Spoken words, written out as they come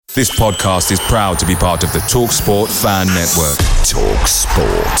This podcast is proud to be part of the TalkSport Fan Network.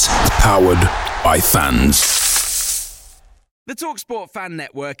 TalkSport. Powered by fans. The TalkSport Fan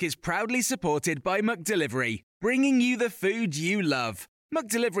Network is proudly supported by McDelivery, bringing you the food you love.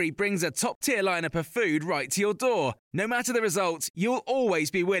 McDelivery brings a top-tier lineup of food right to your door. No matter the result, you'll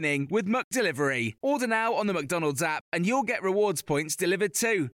always be winning with McDelivery. Order now on the McDonald's app and you'll get rewards points delivered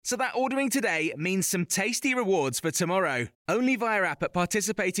too. So that ordering today means some tasty rewards for tomorrow. Only via app at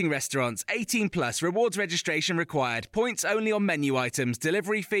participating restaurants. 18 plus. Rewards registration required. Points only on menu items.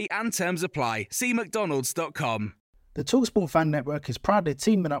 Delivery fee and terms apply. See mcdonalds.com. The TalkSport Fan Network is proudly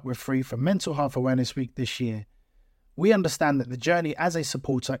teaming up with Free for Mental Health Awareness Week this year. We understand that the journey as a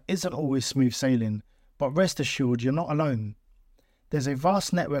supporter isn't always smooth sailing, but rest assured you're not alone. There's a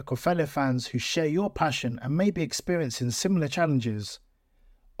vast network of fellow fans who share your passion and may be experiencing similar challenges.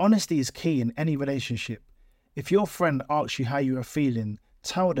 Honesty is key in any relationship. If your friend asks you how you are feeling,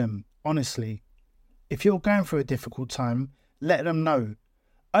 tell them honestly. If you're going through a difficult time, let them know.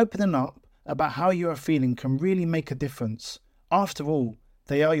 Opening up about how you are feeling can really make a difference. After all,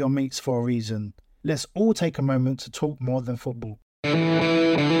 they are your mates for a reason. Let's all take a moment to talk more than football.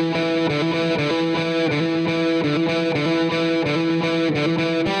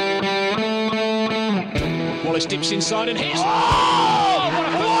 Wallace dips inside and hits. Oh,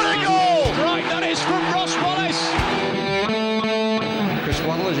 what a goal! Right, that is from Ross Wallace. Chris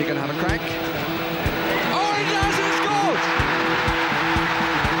Waddle, is he going to have a crack? Oh, he does! He scores!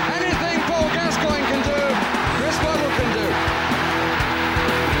 Anything Paul Gascoigne can do, Chris Waddle can do.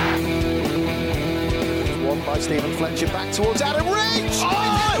 One by Stephen Fletcher back towards Adam Reach.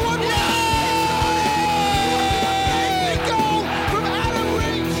 Oh, Yay! Goal from Adam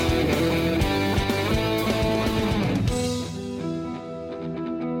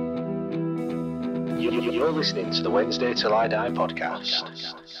Reach. You're listening to the Wednesday Till I Die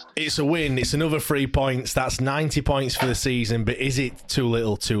podcast. It's a win. It's another 3 points. That's 90 points for the season. But is it too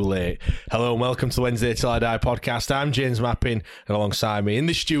little, too late? Hello and welcome to the Wednesday Till I Die podcast. I'm James Mappin, and alongside me in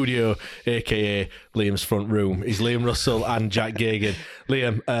the studio, aka Liam's front room, is Liam Russell and Jack Gagan.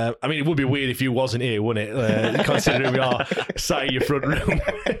 Liam, I mean, it would be weird if you wasn't here, wouldn't it? Considering we are sat in your front room.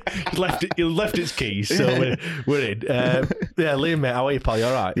 you left its keys, so we're in. Yeah, Liam, mate, how are you, pal? You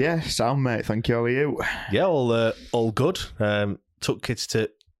all right? Yeah, sound, mate. Thank you. How are you? Yeah, all good. Took kids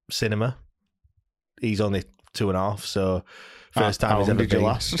to cinema. He's only 2.5, so first time he's ever been.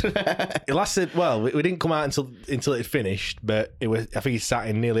 Last? It lasted, well, we didn't come out until it finished, but I think he sat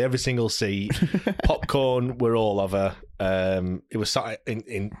in nearly every single seat. Popcorn were all over. It was sat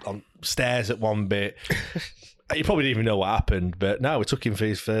on stairs at one bit. You probably didn't even know what happened, but no, we took him for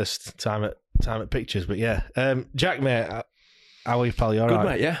his first time at pictures. But yeah, Jack, mate, how are you, pal? You all good, right?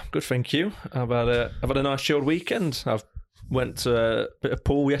 Mate, yeah, good, thank you. I've had a nice chilled weekend. I've went to a bit of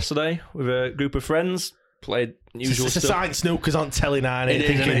pool yesterday with a group of friends. Played usual it's stuff. It's a sign snookers on telly now, ain't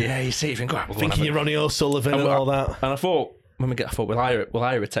it? Yeah, you see, thinking you're Ronnie O'Sullivan and all that. And I thought, we'll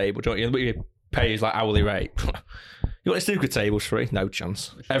hire a table, don't you? But you pay is like hourly rate. You want a snooker tables free? No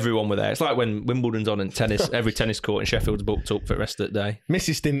chance. Everyone were there. It's like when Wimbledon's on and tennis, every tennis court in Sheffield's booked up for the rest of the day.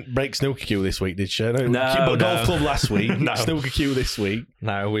 Mrs. didn't break snooker queue this week, did she? No. Golf club last week. No. Snooker queue this week.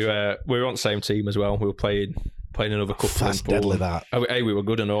 No, we were on the same team as well. We were playing another couple. That's deadly, that. Hey, we were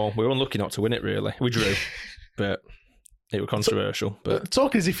good and all. We were unlucky not to win it, really. We drew, but it was controversial. But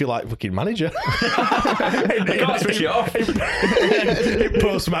talking as if you're like fucking manager. I can't switch it off.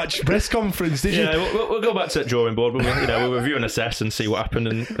 Post-match press conference, did you? Yeah, we'll go back to the drawing board. We'll review and assess and see what happened,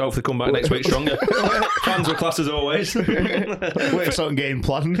 and hopefully come back next week stronger. Fans were class as always. Works on game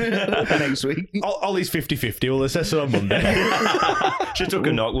plan next week. Ollie's 50-50. We'll assess it on Monday. She took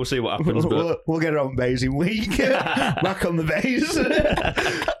a knock. We'll see what happens. But We'll get her on bays in week. Back on the bays.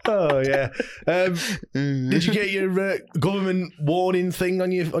 Oh yeah. Did you get your government warning thing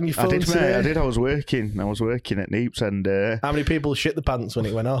on your phone? I did, today? mate. I did. I was working at Neeps, and how many people shit the pants when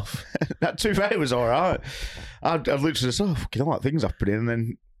it went off? That too fair, it was all right. I literally said, "Oh, you know what? Things happening," and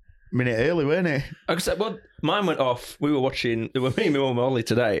then a minute early, weren't it? Like I said, well, mine went off. We were watching. It was me, my mum, and Ollie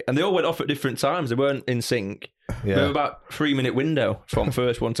today, and they all went off at different times. They weren't in sync. Yeah. They were about 3-minute window from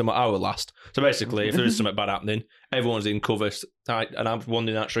first one to our last. So basically, if there is something bad happening, everyone's in cover, and I'm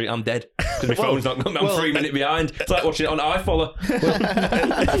wandering that street. I'm dead because my phone's not. I'm 3 minutes behind. It's like watching it on iFollow.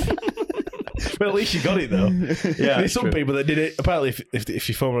 Well, at least you got it though. Yeah, There's some people that did it. Apparently, if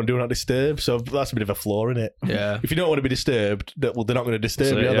your phone on do not disturb, so that's a bit of a flaw in it. Yeah. If you don't want to be disturbed, well, they're not going to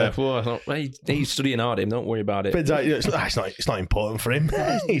disturb you. Yeah. Are Well, he's studying hard. Him. Don't worry about it. they? It's not important for him. Don't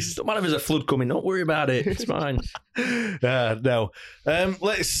matter if there's a flood coming. Don't worry about it. It's fine. No.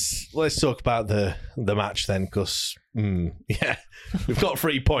 Let's talk about the match then, because we've got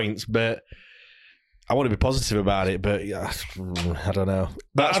 3 points, but I want to be positive about it, but I don't know.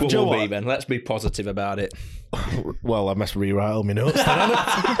 That's what we'll be, Ben. Let's be positive about it. Well, I must rewrite all my notes.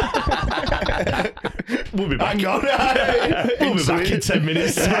 We'll be back. We'll be back in 10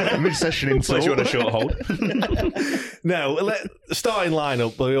 minutes. Mid-session in Place you on a short hold. No, starting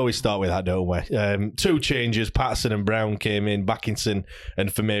lineup, we always start with that, don't we? 2 changes, Patterson and Brown came in, Backinson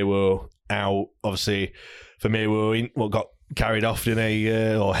and Famewo out. Obviously, Famewo got carried off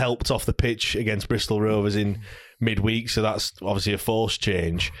or helped off the pitch against Bristol Rovers in midweek, so that's obviously a forced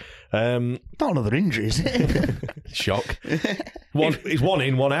change. Not another injury, is it? Shock. It's 1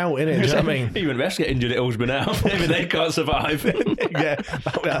 in, 1 out, isn't it? Do you know what I mean? Even refs get injured at Hillsborough now. Maybe they can't survive. Yeah.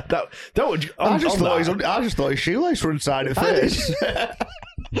 I just thought his shoelace were inside at first.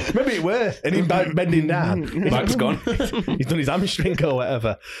 Maybe it were, and him bending down. Back's gone. He's done his hamstring or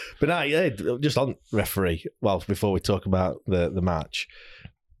whatever. But just on referee, well, before we talk about the match,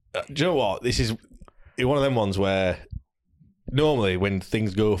 do you know what? This is one of them ones where normally when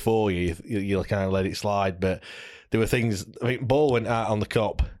things go for you, you'll kind of let it slide, but there were things, I mean, ball went out on the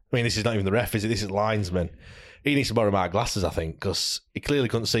cop. I mean, this is not even the ref, is it? This is linesman. He needs to borrow my glasses, I think, because he clearly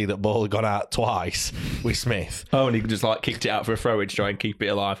couldn't see that ball had gone out twice with Smith. Oh, and he just kicked it out for a throw-in to try and keep it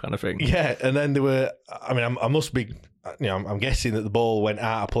alive, kind of thing. Yeah, and then there were, I mean, I must be, I'm guessing that the ball went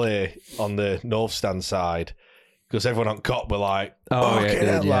out of play on the North Stand side, because everyone on cop were like,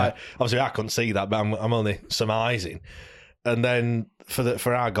 obviously I couldn't see that, but I'm only surmising. And then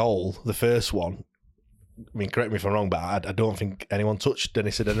for our goal, the first one, I mean, correct me if I'm wrong, but I don't think anyone touched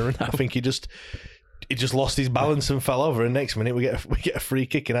Dennis Adeniran. I think he just lost his balance and fell over. And next minute we get a free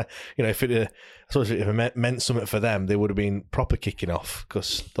kick. And if it meant something for them, they would have been proper kicking off,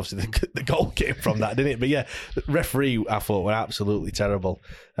 because obviously the goal came from that, didn't it? But yeah, the referee I thought were absolutely terrible,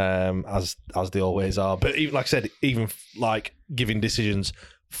 as they always are. But even, like I said, even giving decisions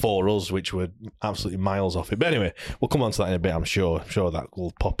for us, which were absolutely miles off it. But anyway, we'll come on to that in a bit, I'm sure. I'm sure that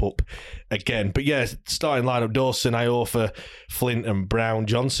will pop up again. But yeah, starting lineup: Dawson, Iorfa, Flint and Brown,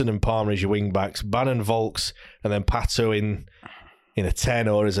 Johnson and Palmer as your wing backs, Bannon, Volks, and then Pato in a 10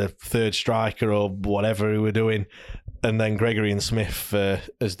 or as a third striker or whatever we were doing, and then Gregory and Smith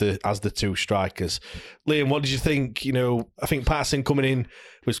as the 2 strikers. Liam, what did you think? I think Patterson coming in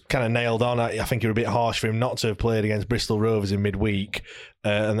was kind of nailed on. I think it was a bit harsh for him not to have played against Bristol Rovers in midweek.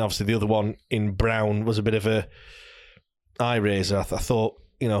 And obviously the other one in Brown was a bit of a eye raiser. I thought,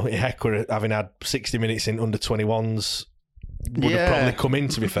 Hector, having had 60 minutes in under 21s, would have probably come in,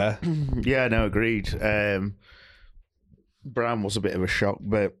 to be fair. Yeah, no, agreed. Brown was a bit of a shock,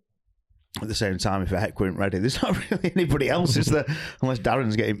 but at the same time, if Hector weren't ready, there's not really anybody else, is there? Unless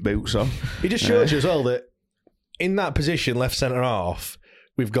Darren's getting boots on. He just showed you as well that in that position, left centre half,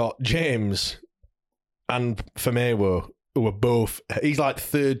 we've got James and Famewo, who are both, he's like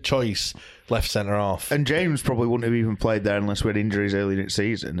third choice left centre half. And James probably wouldn't have even played there unless we had injuries early in the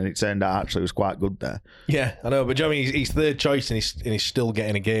season, and it turned out actually was quite good there. Yeah, I know, but he's third choice and he's still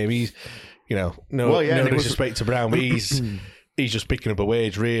getting a game. He's, no disrespect to Brown, but he's just picking up a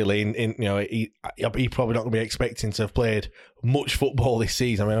wage, really. He probably not going to be expecting to have played much football this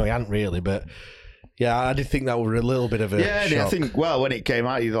season. I mean, he hadn't really, but yeah, I did think that was a little bit of a shock. I think, when it came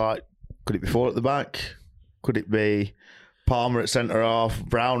out, you're like, could it be 4 at the back? Could it be Palmer at centre half,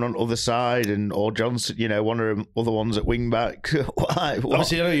 Brown on the other side, or Johnson, one of the other ones at wing back?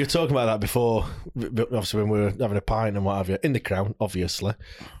 Obviously, I know you were talking about that before, obviously when we were having a pint and what have you, in the Crown, obviously.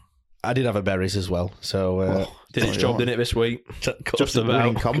 I did have a berries as well, so did its job, didn't it, this week? Just a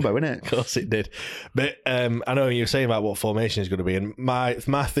winning combo, isn't it? Of course it did. But I know you were saying about what formation is going to be, and my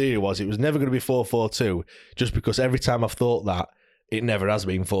theory was it was never going to be 4-4-2, just because every time I've thought that, it never has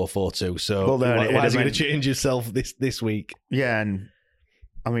been 4-4-2. So why is it going to change yourself this week? Yeah, and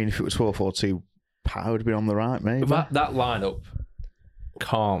I mean, if it was 4-4-2, Pat would have been on the right, maybe. That lineup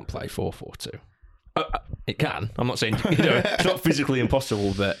can't play 4-4-2. It can. I'm not saying it's not physically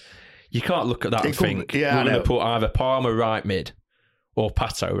impossible, but you can't look at that and think we're going to put either Palmer right mid or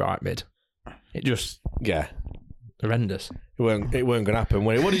Pato right mid. It just horrendous. It weren't going to happen.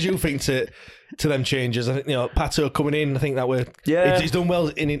 What did you think to them changes? I think Pato coming in. I think that he's done well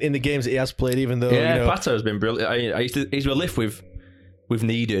in the games that he has played. Even though Pato's been brilliant. He's a lift we've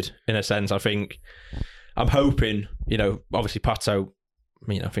needed in a sense. I think I'm hoping obviously Pato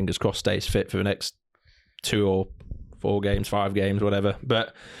fingers crossed, stays fit for the next 2 or 4 games, 5 games, whatever.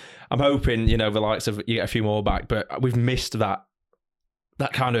 But I'm hoping, the likes of you get a few more back. But we've missed that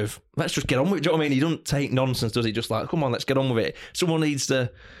kind of, let's just get on with it. Do you know what I mean? He doesn't take nonsense, does he? Just like, come on, let's get on with it. Someone needs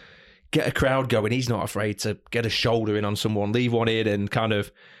to get a crowd going. He's not afraid to get a shoulder in on someone, leave one in, and kind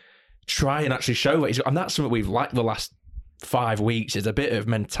of try and actually show it. And that's something we've lacked the last 5 weeks, is a bit of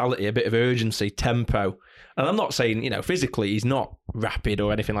mentality, a bit of urgency, tempo. And I'm not saying, physically he's not rapid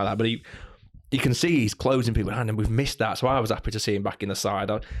or anything like that, but you can see he's closing people down, and we've missed that. So I was happy to see him back in the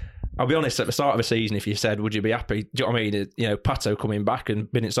side. I'll be honest, at the start of the season, if you said, would you be happy? Do you know what I mean? Pato coming back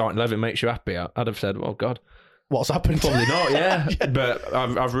and being at starting 11 makes you happy. I'd have said, oh, God. What's happened? Probably not, yeah. But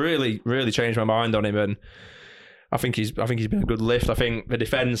I've really, really changed my mind on him, and I think he's been a good lift. I think the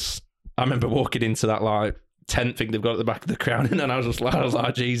defence, I remember walking into that tent thing they've got at the back of the Crown, and I was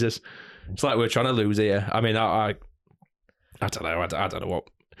like, Jesus. It's like we're trying to lose here. I mean, I don't know. I don't know what.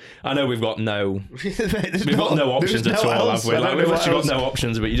 I know we've got no options at all, have we? We've actually got no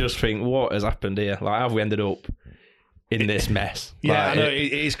options, but you just think, what has happened here? Like, how have we ended up in this mess? Yeah, I know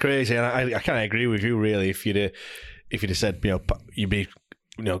it is crazy, and I kind of agree with you. Really, if you'd have said, you'd be,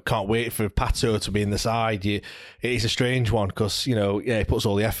 can't wait for Pato to be in the side. It is a strange one because he puts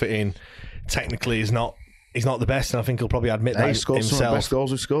all the effort in. Technically, he's not the best, and I think he'll probably admit that he scored himself. Some of the best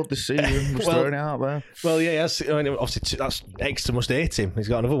goals we've scored this season. Just throwing it out there. Well, yeah, obviously that's Exeter must hate him. He's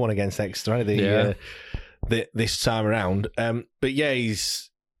got another one against Exeter, hasn't he? This time around. But yeah,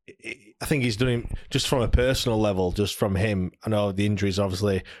 I think he's done him just from a personal level, just from him. I know the injuries,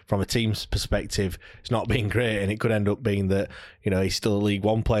 obviously, from a team's perspective, it's not been great, and it could end up being that he's still a League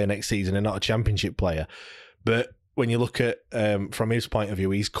One player next season and not a Championship player. But when you look at from his point of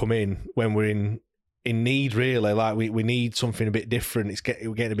view, he's come in when we're in need, really. Like we need something a bit different.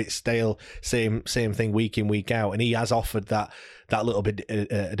 We're getting a bit stale, same thing week in, week out, and he has offered that little bit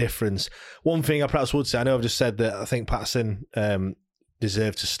a difference. One thing I perhaps would say, I know I've just said that I think Patterson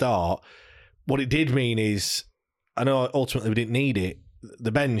deserved to start. What it did mean is, I know ultimately we didn't need it.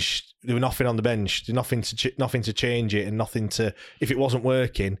 The bench, there was nothing on the bench, nothing to change it, and nothing to, if it wasn't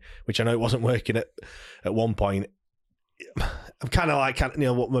working, which I know it wasn't working at one point. I'm kind of like,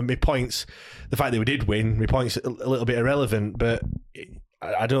 my points, the fact that we did win, my points a little bit irrelevant, but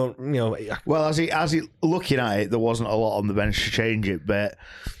I don't, Well, as he looking at it, there wasn't a lot on the bench to change it, but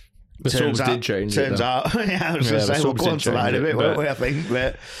the subs did change it. Turns out, I was going to say, we'll go on to that in a bit, won't we, I think?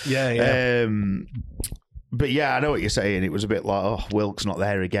 But, yeah. But yeah, I know what you're saying. It was a bit like, Wilkes not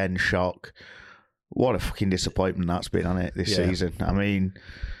there again, shock. What a fucking disappointment that's been on it this season. I mean,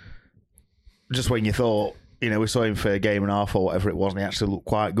 just when you thought, we saw him for a game and a half or whatever it was, and he actually looked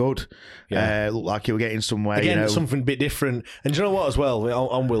quite good. Looked like he was getting somewhere. Again, something a bit different. And do you know what, as well,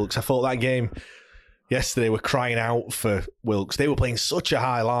 on Wilkes, I thought that game yesterday were crying out for Wilkes. They were playing such a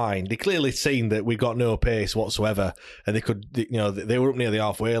high line. They clearly seen that we got no pace whatsoever, and they could, they were up near the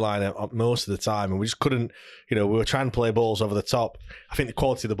halfway line most of the time, and we just couldn't, we were trying to play balls over the top. I think the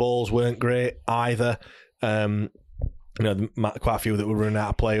quality of the balls weren't great either. Quite a few that were running out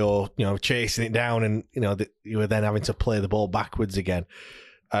of play or, chasing it down, and, you were then having to play the ball backwards again.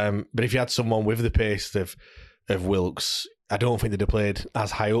 But if you had someone with the pace of Wilkes, I don't think they'd have played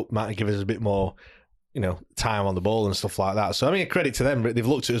as high up. Might give us a bit more, time on the ball and stuff like that. So, I mean, credit to them, but they've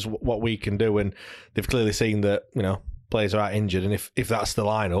looked at us, what we can do, and they've clearly seen that, players are out injured, and if that's the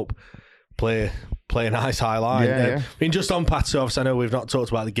lineup, play a nice high line. I mean, just on Pato, obviously, I know we've not talked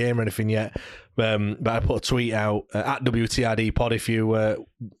about the game or anything yet, but I put a tweet out at WTRD Pod if you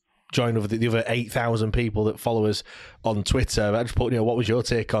join with the other 8,000 people that follow us on Twitter. I just put, what was your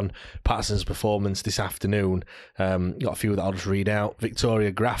take on Patterson's performance this afternoon? Got a few that I'll just read out.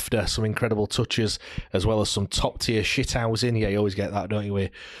 Victoria Grafter, some incredible touches, as well as some top-tier shithousing. Yeah, you always get that, don't you,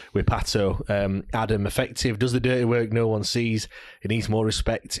 with Pato. Adam, effective, does the dirty work no one sees. It needs more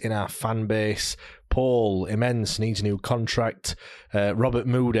respect in our fan base. Paul, immense, needs a new contract. Robert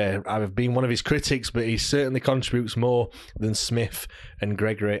Moody, I've been one of his critics, but he certainly contributes more than Smith and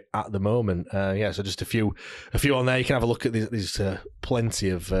Gregory at the moment. So just a few on there. You can have a look at these. There's plenty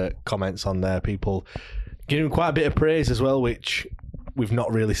of comments on there. People giving him quite a bit of praise as well, which we've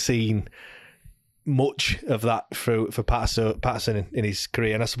not really seen much of that for Patterson in his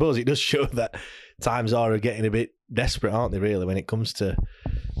career. And I suppose it does show that times are getting a bit desperate, aren't they, really, when it comes to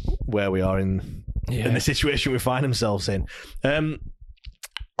where we are in the situation we find ourselves in. On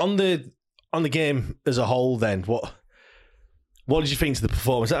the game as a whole, then, what did you think to the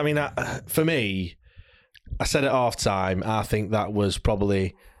performance? I mean, for me, I said at half time, I think that was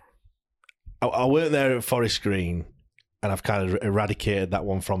probably, I weren't there at Forest Green, and I've kind of eradicated that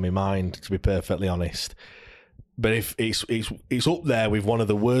one from my mind, to be perfectly honest. but if it's up there with one of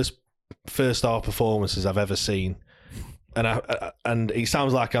the worst first half performances I've ever seen, and it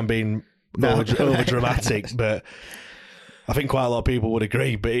sounds like I'm being over dramatic, but I think quite a lot of people would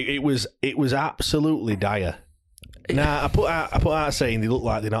agree. But it was absolutely dire. Now I put out saying they look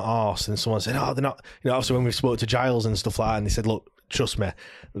like they're not arse, and someone said, "Oh, they're not." Obviously when we spoke to Giles and stuff like that, and they said, "Look, trust me,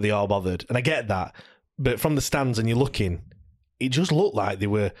 they are bothered," and I get that. But from the stands and you're looking, it just looked like they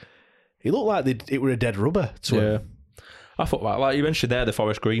were. It looked like it were a dead rubber to him. I thought like you mentioned there the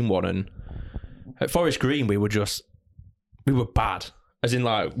Forest Green one, and at Forest Green we were bad, as in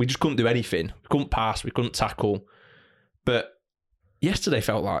like we just couldn't do anything. We couldn't pass, we couldn't tackle. But yesterday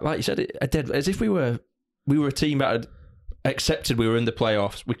felt like you said, a dead, as if we were a team that had accepted we were in the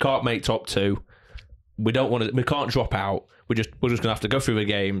playoffs. We can't make top 2. We can't drop out. We're just gonna have to go through the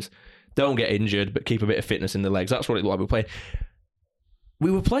games. Don't get injured, but keep a bit of fitness in the legs. That's what it looked like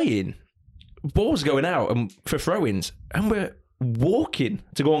we were playing. Balls going out and for throw-ins, and we're walking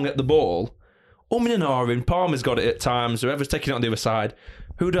to go and get the ball. And ahhing. Palmer's got it at times. Whoever's taking it on the other side.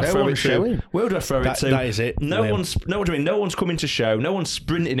 Who do I throw it to? Where do I throw it to? That is it. No one's coming to show. No one's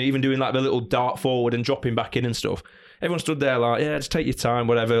sprinting, even doing like the little dart forward and dropping back in and stuff. Everyone stood there like, yeah, just take your time,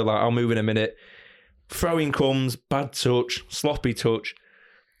 whatever. Like, I'll move in a minute. Throwing comes, bad touch, sloppy touch,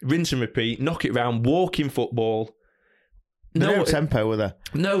 rinse and repeat, knock it round, walking football. No tempo with her.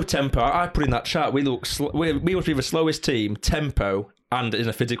 No tempo. I put in that chat. We must be the slowest team, tempo, and in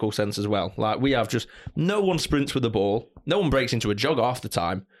a physical sense as well. Like we have just no one sprints with the ball, no one breaks into a jog half the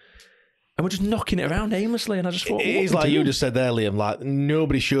time, and we're just knocking it around aimlessly. And I just thought it is like you just said there, Liam. Like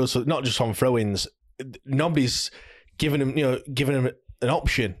nobody shows, not just on throw-ins. Nobody's giving him an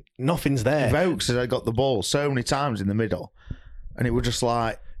option. Nothing's there. Vokes has got the ball so many times in the middle, and it was just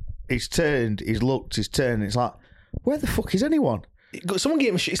like he's turned, he's looked, he's turned. It's like, where the fuck is anyone? Someone gave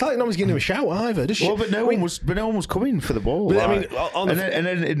him. It's like no one's giving him a shout either. But no one was coming for the ball. But, like, and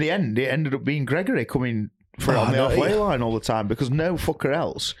then in the end, it ended up being Gregory coming on the halfway line all the time because no fucker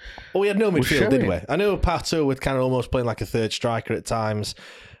else. Well, we had no midfield, did we? I know Pato was kind of almost playing like a third striker at times,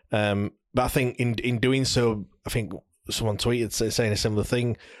 but I think in doing so, I think someone tweeted saying a similar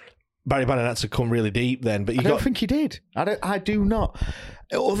thing. Barry Bannon had to come really deep then, but I don't think he did. I do not.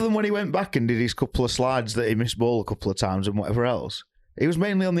 Other than when he went back and did his couple of slides that he missed ball a couple of times and whatever else, he was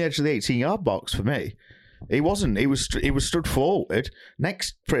mainly on the edge of the 18-yard box for me. He wasn't. He was stood forward,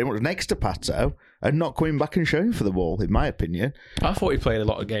 pretty much next to Pato, and not coming back and showing for the ball. In my opinion, I thought he played a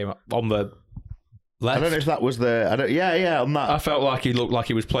lot of game on the left. I don't know if that was on that. I felt like he looked like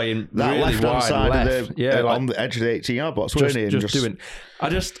he was playing that really left-hand wide side left. on the edge of the 18-yard box, weren't he? Just doing.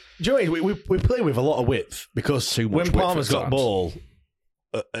 Do you know, we play with a lot of width because when Palmer's got ball,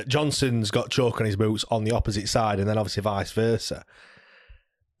 Johnson's got chalk on his boots on the opposite side, and then obviously vice versa.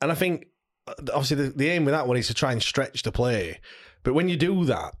 And I think obviously the aim with that one is to try and stretch the play. But when you do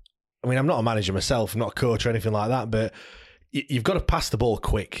that, I mean, I'm not a manager myself, I'm not a coach or anything like that, but you've got to pass the ball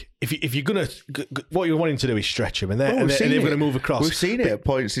quick. If you're going to, what you're wanting to do is stretch him, and they're going to move across. We've seen it at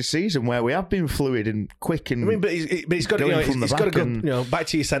points this season where we have been fluid and quick. And I mean, but he's got to, he's got to go, back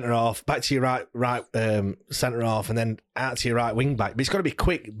to your centre half, back to your right centre half, and then out to your right wing back. But it's got to be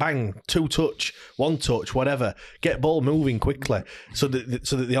quick, bang, 2 touch, 1 touch, whatever. Get ball moving quickly so that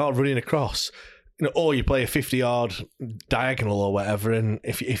they are running across. Or you play a 50-yard diagonal or whatever, and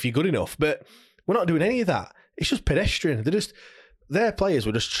if you're good enough. But we're not doing any of that. It's just pedestrian. Their players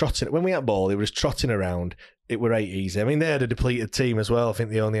were just trotting. When we had ball, they were just trotting around. It were 8 easy. I mean, they had a depleted team as well. I think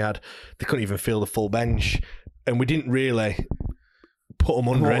they couldn't even fill the full bench. And we didn't really put them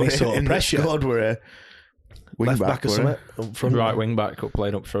under any sort of pressure. The squad were a wing back or something. Right wing back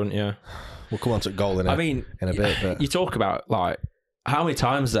playing up front, yeah. We'll come on to goal in a bit. But. You talk about, like, how many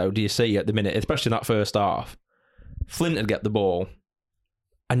times, though, do you see at the minute, especially in that first half, Flint would get the ball,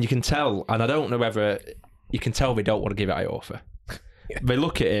 and you can tell, and I don't know whether... You can tell they don't want to give it Iorfa. They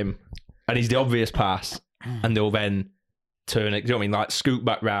look at him, and he's the obvious pass, and they'll then turn it. Do you know what I mean? Like scoot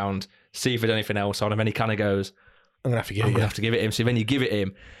back round, see if there's anything else on him, and he kind of goes, "I'm gonna have to give it him." So then you give it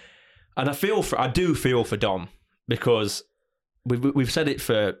him, and I do feel for Dom because we've said it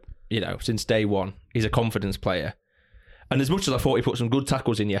for since day one. He's a confidence player, and as much as I thought he put some good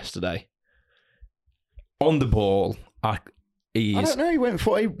tackles in yesterday, on the ball, I don't know. He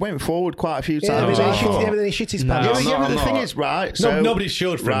went forward quite a few times. But then he shit his pants. The thing is, right? So nobody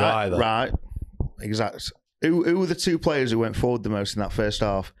showed for him either. Right, exactly. Who were the 2 players who went forward the most in that first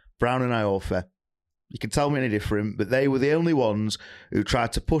half? Brown and Iorfa. You can tell me any different, but they were the only ones who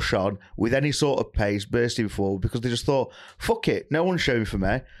tried to push on with any sort of pace, bursting forward, because they just thought, "Fuck it, no one's showing for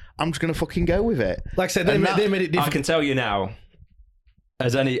me. I'm just going to fucking go with it." Like I said, they made it different. I can tell you now.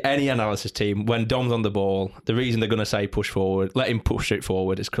 as any analysis team, when Dom's on the ball, the reason they're going to say push forward, let him push it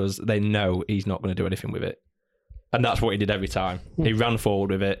forward, is because they know he's not going to do anything with it. And that's what he did every time. He ran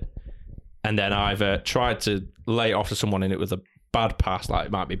forward with it and then either tried to lay it off to someone and it was a bad pass, like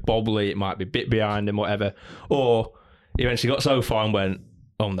it might be bobbly, it might be bit behind him, whatever, or he eventually got so far and went,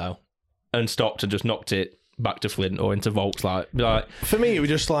 oh no, and stopped and just knocked it back to Flint or into Volks. Like for me, it was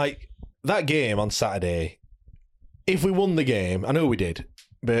just like that game on Saturday. If we won the game, I know we did,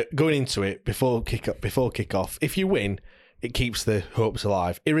 but going into it before kick-off, if you win, it keeps the hopes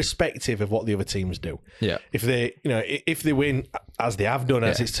alive, irrespective of what the other teams do. Yeah. If they win, as they have done,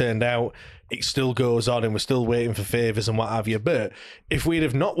 as it's turned out, it still goes on, and we're still waiting for favours and what have you. But if we'd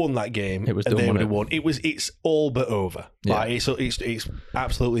have not won that game, it was and done, they would have won, it's all but over. Yeah. Like it's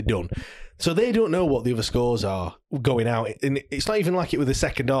absolutely done. So they don't know what the other scores are going out, and it's not even like it with the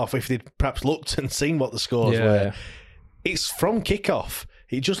second half. If they'd perhaps looked and seen what the scores were, it's from kickoff.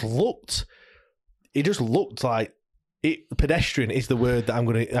 It just looked like it. Pedestrian is the word that I'm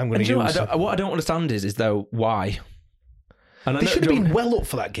going to use. What I don't understand is though why. And they should have been well up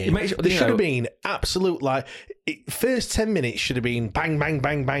for that game. They should have been absolute, like, first 10 minutes should have been bang, bang,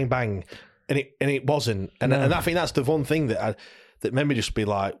 bang, bang, bang, and it wasn't. And I think that's the one thing that made me just be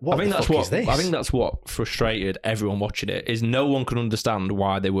like, what the fuck is this? I think that's what frustrated everyone watching it, is no one could understand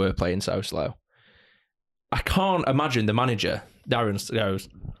why they were playing so slow. I can't imagine the manager, Darren, goes,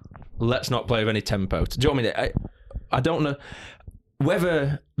 let's not play with any tempo. Do you know what I mean? I don't know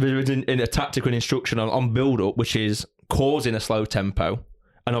whether there is in a tactical instruction on build-up, which is causing a slow tempo,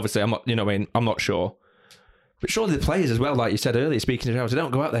 and obviously I'm not sure. But surely the players as well, like you said earlier, speaking to Jones, they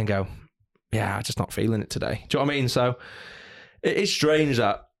don't go out there and go, yeah, I'm just not feeling it today. Do you know what I mean? So it is strange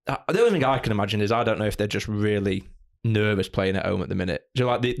that the only thing I can imagine is I don't know if they're just really nervous playing at home at the minute. Do you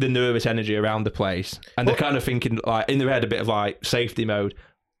know, like the nervous energy around the place, and they're kind of thinking like in their head a bit of like safety mode.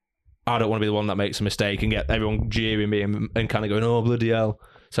 I don't want to be the one that makes a mistake and get everyone jeering me and kind of going, oh bloody hell.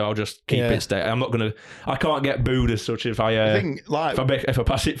 So I'll just keep it steady. I can't get booed as such if I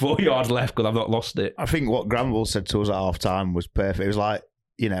pass it 4 yards left because I've not lost it. I think what Granville said to us at half time was perfect. It was like,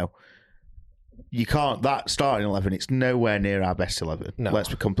 you can't, that starting 11, it's nowhere near our best 11. No. Let's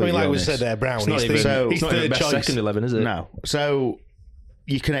be completely honest. Like we said there, Brown, he's not even best second 11, is it? No. So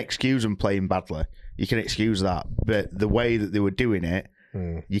you can excuse them playing badly. You can excuse that. But the way that they were doing it,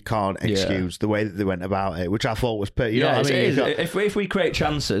 you can't excuse the way that they went about it, which I thought was pretty. You know what I mean? If we create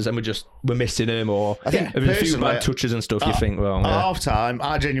chances and we're missing them, or I think a few bad touches and stuff, you think, well, at half time,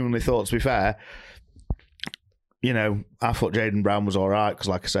 I genuinely thought, to be fair, I thought Jaden Brown was all right because,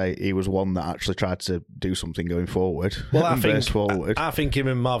 like I say, he was one that actually tried to do something going forward. Well, I think him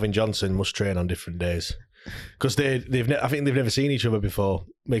and Marvin Johnson must train on different days because I think they've never seen each other before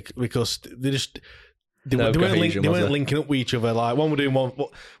because they just. They weren't linking up with each other. Like one were doing one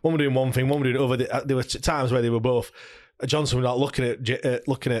thing, one were doing other. There were times where they were both. Johnson was not looking at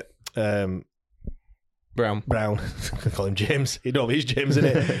Brown. I call him James. He's James, isn't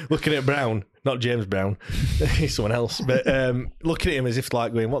it? Looking at Brown, not James Brown. He's someone else. But looking at him as if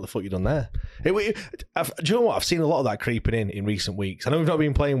like going, "What the fuck you done there?" Do you know what? I've seen a lot of that creeping in recent weeks. I know we've not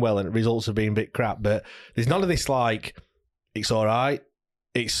been playing well and results have been a bit crap, but there's none of this like it's all right.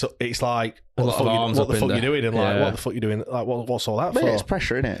 It's like what the fuck you doing and like what the fuck you doing, like what's all that for? It's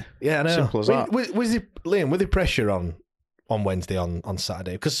pressure, isn't it? Yeah, I know. Simple as that. Was the pressure on Wednesday on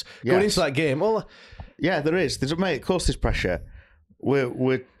Saturday? Because going into that game, there is. Of course, there's pressure. We're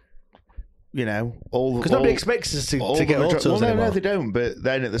all because nobody expects us to get autos anymore. No, they don't. But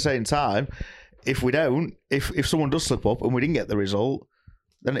then at the same time, if we don't, if someone does slip up and we didn't get the result,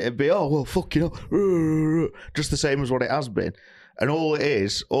 then it'd be fuck just the same as what it has been. And all it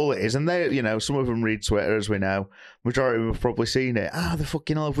is, and they, some of them read Twitter, as we know. Majority of them have probably seen it. The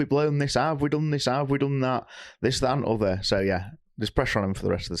fucking hell, have we blown this? Have we done this? Have we done that? This, that, and other. So, there's pressure on them for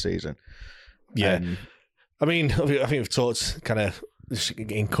the rest of the season. Yeah. I mean, I think we've talked kind of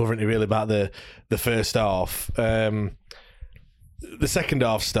incurrently really about the first half. The second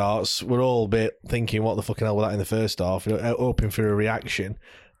half starts, we're all a bit thinking, what the fucking hell was that in the first half? Hoping for a reaction.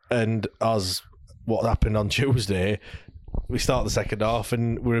 And as what happened on Tuesday, we start the second half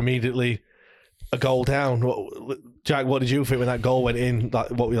and we're immediately a goal down. Jack, what did you think when that goal went in? Like,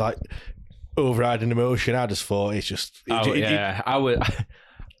 what we like overriding emotion? I just thought it's just. I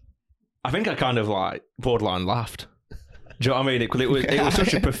think I kind of like borderline laughed. Do you know what I mean? It was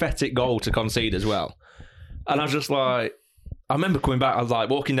such a pathetic goal to concede as well, and I was just like, I remember coming back. I was like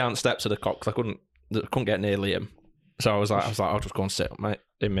walking down the steps of the Cox. I couldn't get near Liam. So I was like, I'll just go and sit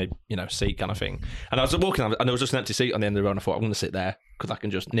in my seat kind of thing. And I was walking, and there was just an empty seat on the end of the road. And I thought, I'm going to sit there because I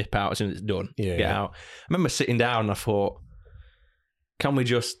can just nip out as soon as it's done, get out. I remember sitting down and I thought, can we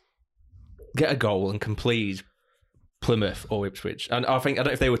just get a goal and can please Plymouth or Ipswich? And I don't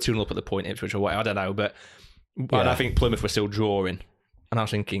know if they were 2-0 up at the point, Ipswich or what, I don't know, but and I think Plymouth were still drawing. And I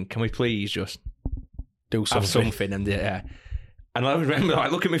was thinking, can we please just do something? And and I remember,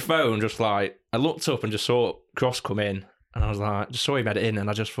 like, look at my phone, just like, I looked up and just saw Cross come in, and I was like, just saw him head it in, and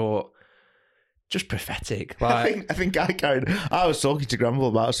I just thought, just pathetic. Like, I think I was talking to Granville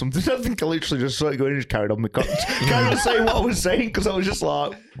about something. I think I literally just started going and just carried on saying what I was saying, because I was just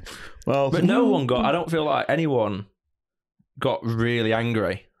like, well. But I don't feel like anyone got really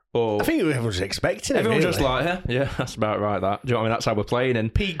angry. Or I think everyone was expecting it. Everyone was just like, yeah, that's about right, that. Do you know what I mean? That's how we're playing.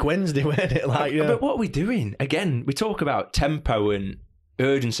 And peak Wednesday, weren't it? Like, yeah. But what are we doing? Again, we talk about tempo and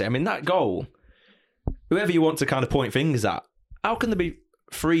urgency. I mean, that goal, whoever you want to kind of point fingers at, how can there be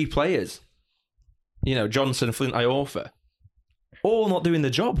 3 players? You know, Johnson, Flint, Iorfa, all not doing the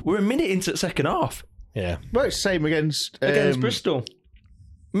job. We're a minute into the second half. Yeah. Well, it's the same against Bristol.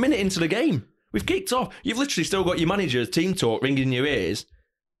 A minute into the game. We've kicked off. You've literally still got your manager's team talk ringing in your ears.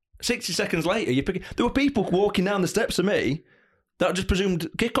 60 seconds later, there were people walking down the steps of me that just presumed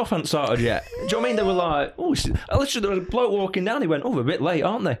kickoff hadn't started yet. Do you know what I mean? They were like, literally, there was a bloke walking down. He went, we're a bit late,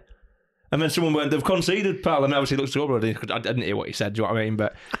 aren't they? And then someone went, they've conceded, pal. And obviously looks over. I didn't hear what he said, do you know what I mean?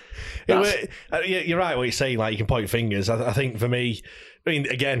 But you're right what you're saying, like, you can point fingers. I think for me,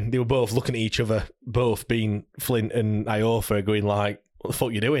 again, they were both looking at each other, both being Flint and Iorfa, going like, what the fuck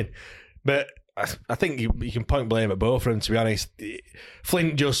are you doing? But I think you can point blame at both of them, to be honest.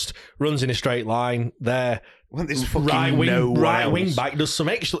 Flint just runs in a straight line there. Right wing back does some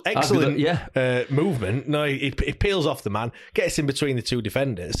excellent movement. No, he peels off the man, gets in between the 2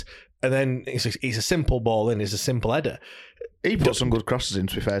 defenders, and then it's a simple ball in. It's a simple header. He put some good crosses in,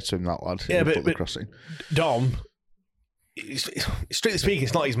 to be fair to him, that lad. Yeah, but crossing. Dom, strictly speaking,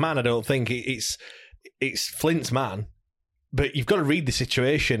 it's not his man, I don't think. It's Flint's man. But you've got to read the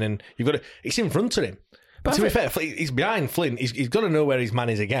situation, and it's in front of him. But to be fair, he's behind Flint. He's got to know where his man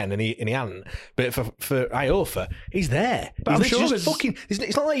is again, and he hadn't. But for Iorfa, he's there. But I'm sure it's not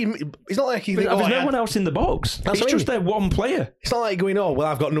like he's there's no one else in the box. It's just their one player. It's not like going,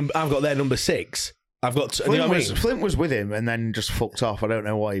 I've got their number 6. I've got. Flint was with him and then just fucked off. I don't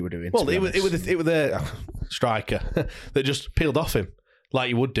know what he were doing. Well, it was the striker that just peeled off him like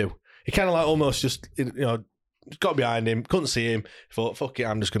you would do. He kind of like almost just got behind him, couldn't see him, thought, fuck it,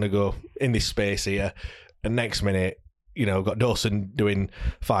 I'm just going to go in this space here. And next minute, got Dawson doing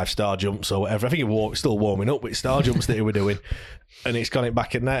 5-star jumps or whatever. I think he was still warming up with star jumps that he were doing. And it's got it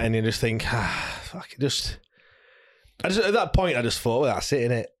back in net, and you just think, fuck it, at that point, I just thought, well, that's it,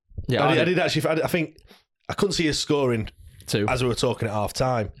 innit? Yeah, I did actually, I think, I couldn't see us scoring 2 as we were talking at half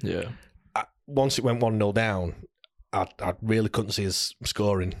time. Yeah. Once it went 1-0 down, I really couldn't see us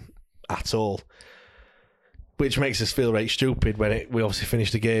scoring at all. Which makes us feel right stupid when we obviously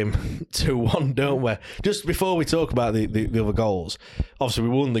finished the game 2-1, don't we? Just before we talk about the other goals, obviously we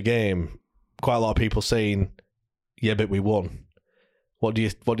won the game. Quite a lot of people saying, "Yeah, but we won." What do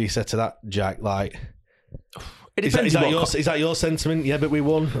you say to that, Jack? Like, is that your sentiment? Yeah, but we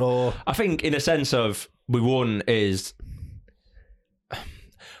won. Or I think, in a sense of we won, is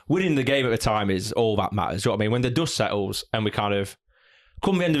winning the game at the time is all that matters. Do you know what I mean? When the dust settles and we kind of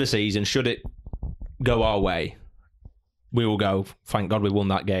come the end of the season, should it go our way, we will go, thank God we won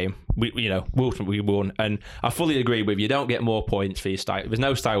that game. We won. And I fully agree with you. Don't get more points for your style. There's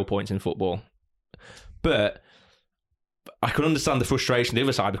no style points in football. But I can understand the frustration on the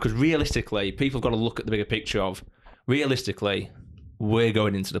other side, because realistically, people have got to look at the bigger picture of, realistically, we're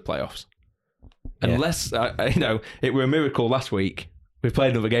going into the playoffs. Yeah. Unless, it were a miracle last week. We've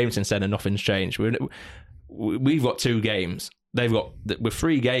played another game since then and nothing's changed. We've got 2 games. We're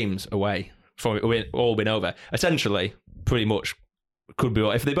 3 games away. We've all been over. Essentially, pretty much could be.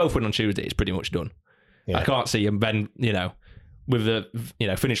 If they both win on Tuesday, it's pretty much done. Yeah. I can't see them then, with the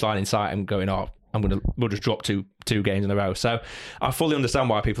finish line in sight and going, we'll just drop two games in a row. So I fully understand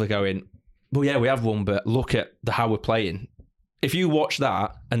why people are going, well, yeah, we have won, but look at how we're playing. If you watch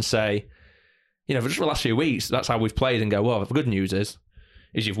that and say, for just the last few weeks, that's how we've played, and go, well, the good news is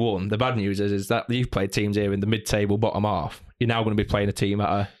you've won. The bad news is that you've played teams here in the mid-table bottom half. You're now going to be playing a team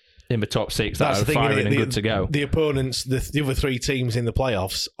in the top 6 that are firing and good to go. The opponents, the other 3 teams in the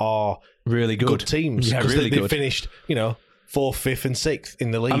playoffs are really good teams. Yeah, really good. They finished, 4th, 5th and 6th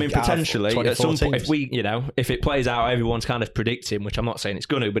in the league. I mean, potentially, at some point, if it plays out, everyone's kind of predicting, which I'm not saying it's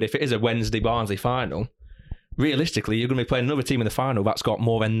going to, but if it is a Wednesday Barnsley final, realistically, you're going to be playing another team in the final that's got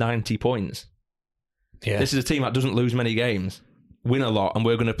more than 90 points. Yeah. This is a team that doesn't lose many games, win a lot, and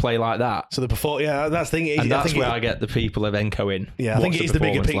we're going to play like that. So that's the thing. And that's where I get the people of Enco in. Yeah, I think it is the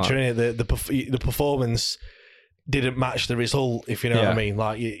bigger picture, isn't it? The performance didn't match the result, if you know what I mean.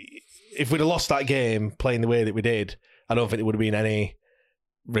 Like, if we'd have lost that game playing the way that we did, I don't think there would have been any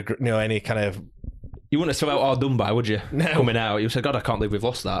kind of... You wouldn't have thrown out Dunbar, would you? No. Coming out, you said, God, I can't believe we've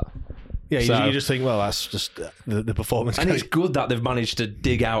lost that. Yeah, you just think, well, that's just the performance. And it's good that they've managed to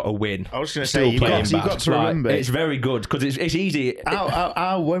dig out a win. I was going to say, you've got to remember. It's very good, because it's easy.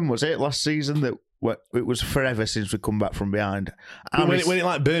 When was it? Last season that it was forever since we come back from behind. When it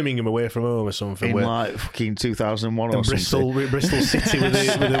like Birmingham away from home or something. In like fucking 2001 or Bristol City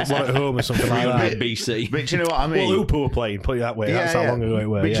with one at home or something like that. BC. But you know what I mean? Well, Liverpool were playing, put it that way. That's how long ago it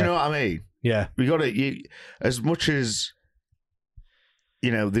was. But you know what I mean? Yeah. We got to, as much as,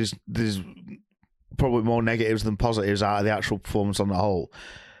 there's probably more negatives than positives out of the actual performance on the whole.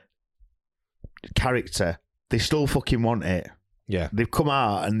 Character, they still fucking want it. Yeah, they've come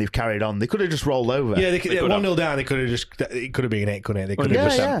out and they've carried on. They could have just rolled over. Yeah, 1-0 down. They could have just. It could have been it, couldn't it? They could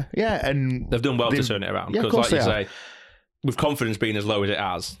have and they've done well to turn it around. Because, like you say, with confidence being as low as it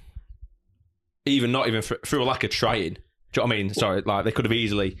has, not even through a lack of trying. Do you know what I mean? Sorry, like they could have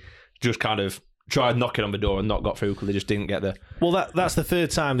easily just kind of tried knocking on the door and not got through because they just didn't get there. Well, that's the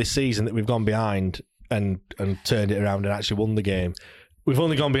third time this season that we've gone behind and turned it around and actually won the game. We've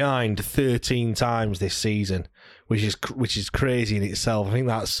only gone behind 13 times this season, which is crazy in itself. I think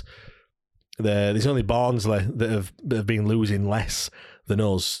there's only Barnsley that have been losing less than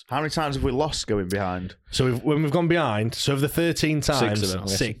us. How many times have we lost going behind? So when we've gone behind, so of the 13 times,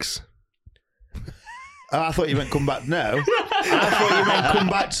 6. I thought you meant come back. No, I thought you meant come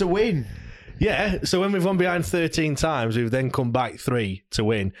back to win. Yeah, so when we've gone behind 13 times, we've then come back 3 to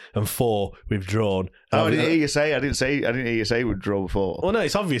win, and 4 we've drawn. I didn't hear you say. I didn't hear you say we'd draw before. Well, no,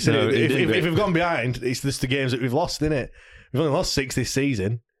 it's obvious. No, if we've gone behind, it's just the games that we've lost, isn't it? We've only lost 6 this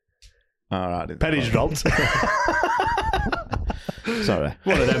season. All right, Penny's dropped. Sorry.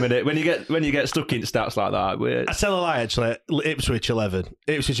 One of them, innit? When you get stuck in stats like that. I tell a lie, actually. Ipswich 11.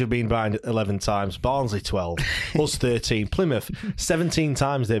 Ipswich have been behind 11 times. Barnsley 12. Us 13. Plymouth 17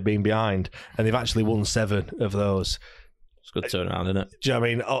 times they've been behind, and they've actually won 7 of those. It's a good turnaround, isn't it? Do you know what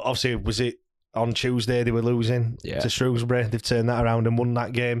I mean? Obviously, was it on Tuesday they were losing to Shrewsbury? They've turned that around and won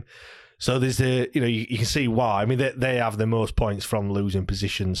that game. So there's you can see why. I mean, they have the most points from losing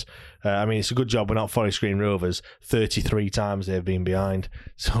positions. I mean, it's a good job we're not Forest Green Rovers. 33 times they've been behind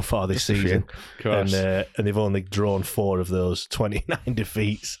so far this season, and they've only drawn 4 of those 29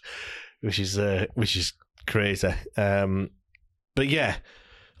 defeats, which is crazy. But yeah,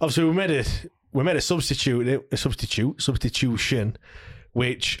 obviously we made a substitution,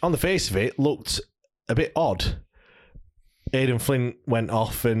 which on the face of it looked a bit odd. Aidan Flint went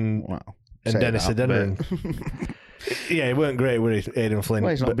off and Dennis Adeniran. Yeah, it weren't great, were he, Aidan Flint?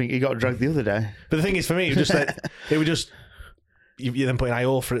 Well, he got dragged the other day. But the thing is, for me, you then put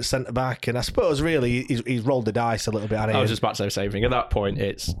Iorfa at centre back, and I suppose really he's rolled the dice a little bit. I was just about to say the same thing. At that point,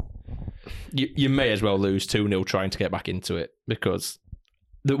 it's you may as well lose 2-0 trying to get back into it, because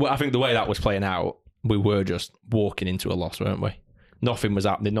I think the way that was playing out, we were just walking into a loss, weren't we? Nothing was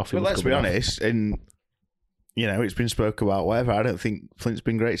happening. Nothing. But was let's be honest, and it's been spoke about, whatever. I don't think Flint's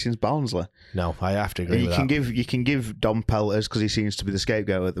been great since Barnsley. No, I have to agree with that. You can give Dom pelters because he seems to be the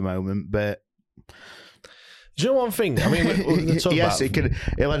scapegoat at the moment, but... Do you know one thing? I mean, yes,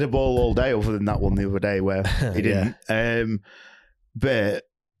 he'll had a ball all day other than that one the other day where he didn't. But,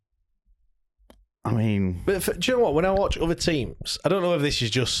 I mean... But do you know what? When I watch other teams, I don't know if this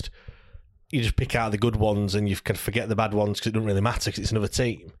is just... You just pick out the good ones and you can forget the bad ones because it doesn't really matter because it's another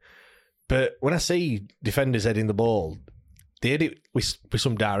team. But when I see defenders heading the ball, they head it with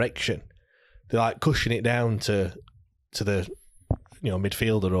some direction. They like cushion it down to the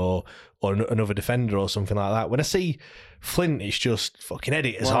midfielder or another defender or something like that. When I see Flint, it's just fucking head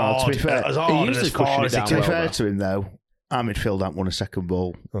it as hard. To be fair, as hard and as far as it can. To be fair to him though, our midfield haven't won a second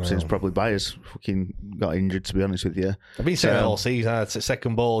ball since probably Byers fucking got injured, to be honest with you. I've been saying all season,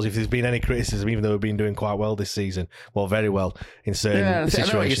 second balls, if there's been any criticism, even though we've been doing quite well this season, well, very well in certain situations.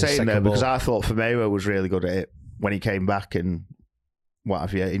 I know what you're saying there, because I thought Firmino was really good at it when he came back and what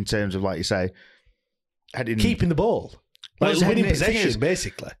have you, in terms of, like you say, keeping the ball. Like winning possession,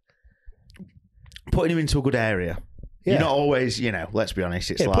 basically. Putting him into a good area. Yeah. You're not always, let's be honest,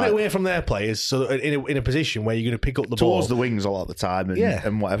 it's like... put it away from their players, so in a position where you're going to pick up the ball. Towards the wings a lot of the time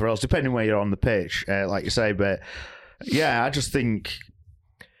and whatever else, depending where you're on the pitch, like you say. But, yeah, I just think...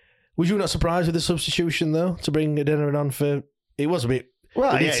 Was you not surprised with the substitution, though, to bring Adeniran on for... It was a bit...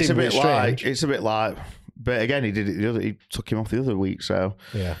 Well, yeah, it's a bit like... But, again, he did it he took him off the other week, so...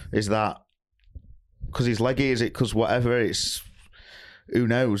 Yeah. Is that... Because he's leggy, is it because whatever? It's... Who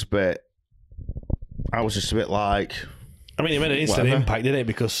knows, but... I was just a bit like... I mean, it made an instant impact, didn't it?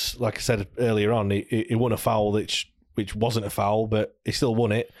 Because, like I said earlier on, he won a foul which which wasn't a foul, but he still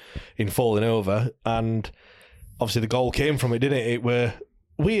won it in falling over. And obviously the goal came from it, didn't it? It were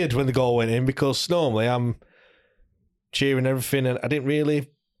weird when the goal went in, because normally I'm cheering everything, and I didn't really.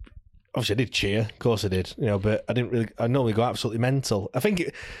 Obviously, I did cheer, of course I did, but I didn't really. I normally go absolutely mental. I think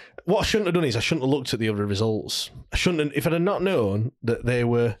what I shouldn't have done is I shouldn't have looked at the other results. I shouldn't have, if I'd have not known that they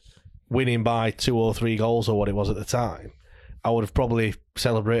were winning by 2 or 3 goals or what it was at the time, I would have probably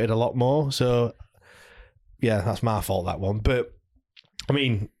celebrated a lot more. So, yeah, that's my fault, that one. But, I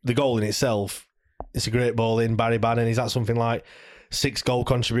mean, the goal in itself, it's a great ball in. Barry Bannon, he's had something like 6 goal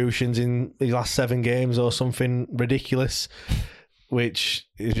contributions in the last 7 games or something ridiculous, which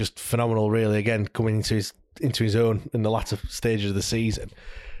is just phenomenal, really. Again, coming into his own in the latter stages of the season.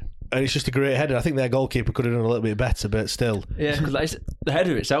 And it's just a great header. I think their goalkeeper could have done a little bit better, but still. Yeah, because the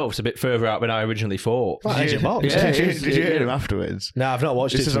header itself is a bit further out than I originally thought. Did you hear him afterwards? No, I've not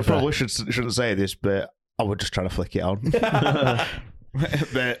watched it. I probably shouldn't say this, but I was just trying to flick it on.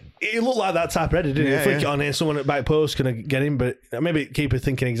 But it looked like that type of header, didn't it? Flick it on here, someone at back post can get in, but maybe the keeper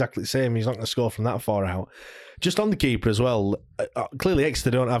thinking exactly the same. He's not going to score from that far out. Just on the keeper as well, clearly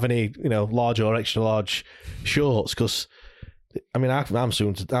Exeter don't have any, large or extra large shorts, because, I mean,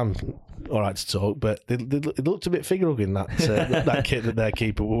 I'm all right to talk, but it looked a bit figure-hugging, that kit that their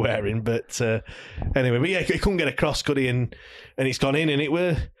keeper were wearing. But anyway, but yeah, he couldn't get across, could he? And it's gone in, and it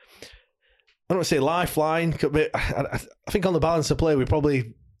were, I don't want to say lifeline, but I think on the balance of play, we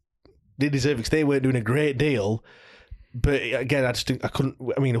probably did deserve it, because they weren't doing a great deal. But again, I just think I couldn't.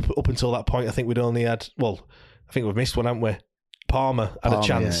 I mean, up until that point, I think we'd only had. Well, I think we've missed one, haven't we? Palmer had a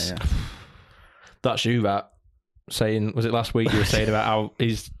chance. Yeah. That's you, that saying. Was it last week you were saying about how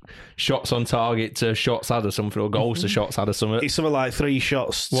his shots on target to shots had or something, or goals to shots had or something? It's something like 3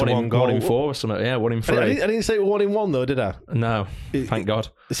 shots to 1 goal. 1 in 4 or something. Yeah, 1 in 3. I didn't say 1 in 1 though, did I? No, thank God.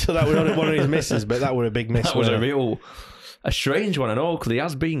 So that was one of his misses, but that were a big miss. That was a strange one and all, because he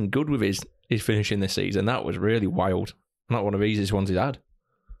has been good with his finishing this season. That was really wild. Not one of the easiest ones he's had.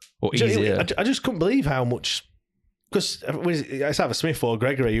 Or easier. I just couldn't believe how much. Because it's either Smith or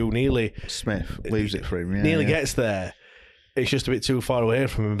Gregory who nearly. Smith leaves it for him. Yeah, nearly gets there. It's just a bit too far away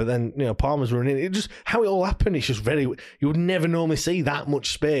from him. But then, Palmer's running. It just, how it all happened, it's just very. You would never normally see that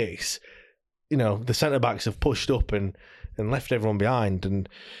much space. The centre backs have pushed up and left everyone behind. And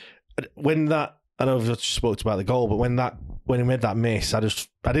when that. I know I've just spoke about the goal, but when he made that miss, I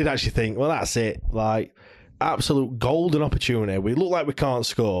did actually think, well, that's it. Like, absolute golden opportunity. We look like we can't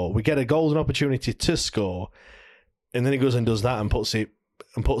score. We get a golden opportunity to score, and then he goes and does that and puts it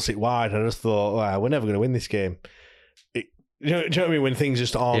wide. I just thought, we're never going to win this game. Do you know what I mean? When things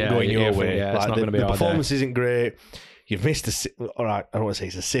just aren't going your way, it's not going to be the performance isn't great. You've missed all right. I don't want to say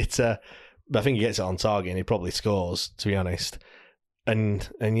it's a sitter, but I think he gets it on target and he probably scores. To be honest, and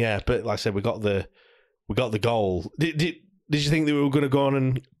yeah, but like I said, we got the goal. Did you think that we were going to go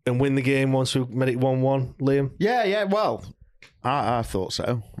on and win the game once we made it 1-1, Liam? Yeah. Well, I thought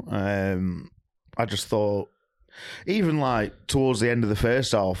so. I just thought, even like towards the end of the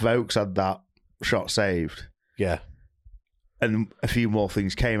first half, Vokes had that shot saved. Yeah. And a few more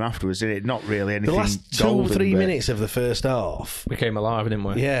things came afterwards, didn't it? Not really anything. The last 2 or 3 minutes of the first half, we came alive, didn't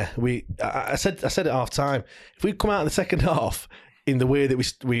we? Yeah. I said at half time, if we come out in the second half in the way that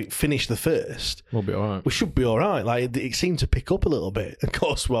we finished the first, we'll be all right. We should be all right. Like, it seemed to pick up a little bit. Of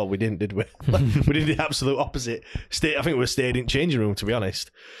course, well, we didn't, did we? We did the absolute opposite. I think we stayed in changing room, to be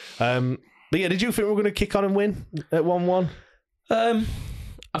honest. But yeah, did you think we were going to kick on and win at 1-1?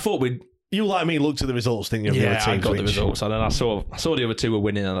 I thought we'd. You, like me, looked at the results, didn't you? Yeah, I got the results, and then I saw the other two were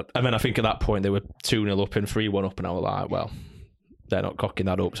winning, and then I think at that point they were 2-0 up and 3-1 up, and I was like, well, they're not cocking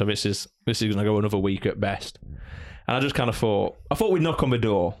that up, so this is going to go another week at best. And I just kind of thought we'd knock on the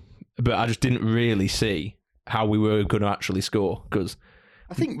door, but I just didn't really see how we were going to actually score, because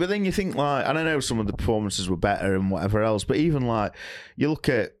I think, but then you think, like, I don't know, some of the performances were better and whatever else, but even like you look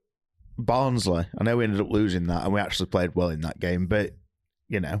at Barnsley, I know we ended up losing that, and we actually played well in that game, but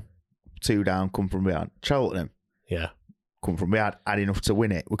 2 down, come from behind. Cheltenham, come from behind, had enough to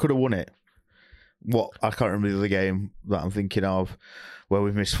win it. We could have won it. I can't remember the other game that I'm thinking of where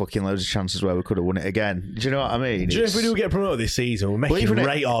we've missed fucking loads of chances where we could have won it again. Do you know what I mean? Do you know if we do get promoted this season, we're making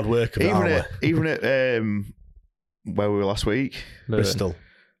great hard work of it. Even at where we were last week, Bristol,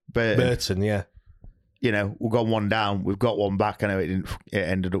 Burton, yeah. We've got 1 down, we've got 1 back. I know it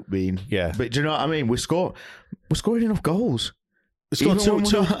ended up being, but do you know what I mean? We're scoring enough goals.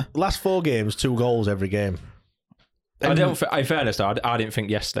 Last 4 games, 2 goals every game. In fairness, though, I didn't think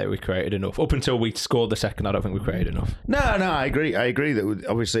yesterday we created enough. Up until we scored the second, I don't think we created enough. No, I agree. I agree that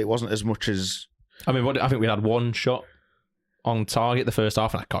obviously it wasn't as much as. I mean, I think we had 1 shot on target the first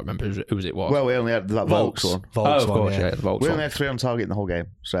half, and I can't remember whose it was. Well, we only had that Volks one. Of course, the Volks we one. only had 3 on target in the whole game,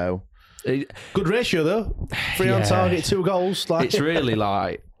 so... Good ratio, though. 3 on target, 2 goals. It's really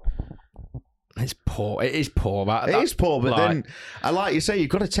like... It's poor. It is poor. It is poor, but then, like you say, you've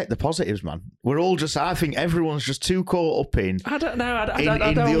got to take the positives, man. We're all just... I think everyone's just too caught up in... I don't know. I in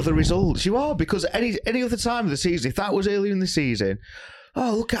don't... the other results. You are, because any other time of the season, if that was earlier in the season...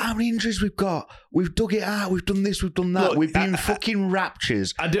 Oh, look at how many injuries we've got. We've dug it out. We've done this. We've done that. Look, we've been fucking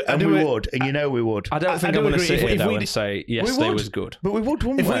raptures. We would. And you know we would. I don't think I'm going to sit here, though, and say yesterday was good. But we would,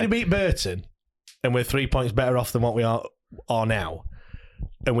 wouldn't we? If we'd have beat Burton and we're 3 points better off than what we are now,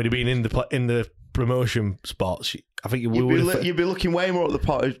 and we'd have been in the promotion spots, I think you'd be looking way more at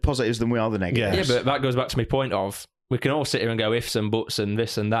the positives than we are the negatives. Yeah, but that goes back to my point of we can all sit here and go ifs and buts and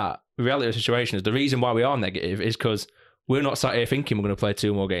this and that. The reality of the situation is the reason why we are negative is because we're not sat here thinking we're going to play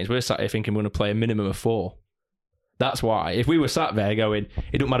 2 more games. We're sat here thinking we're going to play a minimum of 4. That's why. If we were sat there going,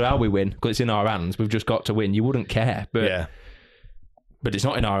 it don't matter how we win because it's in our hands, we've just got to win, you wouldn't care. But it's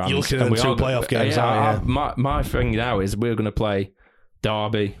not in our hands. You're looking at the 2 playoff games, aren't you? My thing now is we're going to play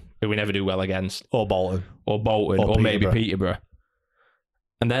Derby, who we never do well against. Or Bolton. Or maybe Peterborough.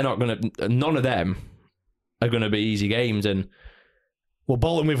 And they're not going to... None of them are going to be easy games. And well,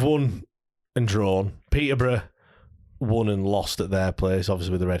 Bolton we've won and drawn. Peterborough won and lost at their place,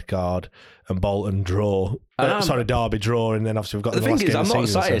 obviously with the red card, and Bolton draw. Derby draw, and then obviously we've got the thing is, I'm not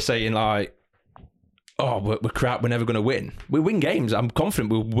sat here saying like, "Oh, we're crap. We're never going to win." We win games. I'm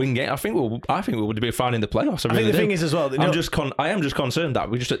confident we'll win games. I think we would be fine in the playoffs. I think the thing is as well. I am just concerned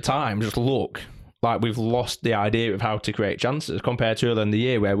that we just at times just look like we've lost the idea of how to create chances compared to earlier in the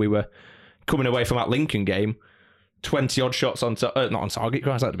year where we were coming away from that Lincoln game. 20 odd shots not on target.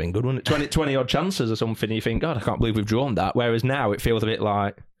 Christ, that'd have been good, wouldn't it? 20 odd chances or something. And you think, God, I can't believe we've drawn that. Whereas now it feels a bit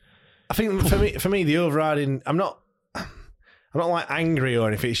like. I think for me, the overriding. I'm not like angry or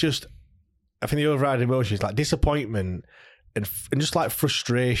anything. It's just I think the overriding emotion is like disappointment and just like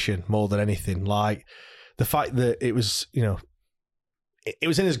frustration more than anything. Like the fact that it was, it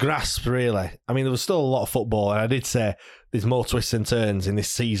was in his grasp. Really, I mean, there was still a lot of football, and I did say there's more twists and turns in this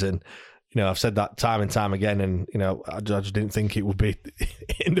season. I've said that time and time again, and I just didn't think it would be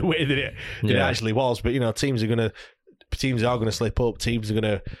in the way that it actually was. But teams are going to slip up. Teams are going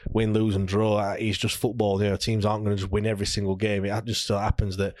to win, lose, and draw. It's just football. Teams aren't going to just win every single game. It just so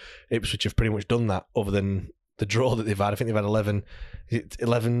happens that Ipswich have pretty much done that, other than the draw that they've had. I think they've had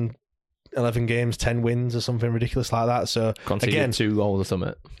 11 games, 10 wins or something ridiculous like that. So again, 2 goals or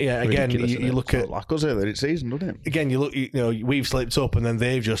something. Yeah, again, you look at like us earlier this season, doesn't it? Again, you look, we've slipped up, and then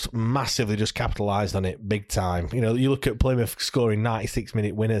they've just massively just capitalised on it big time. You look at Plymouth scoring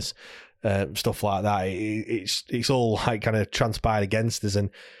 96-minute winners, stuff like that. It's all like kind of transpired against us,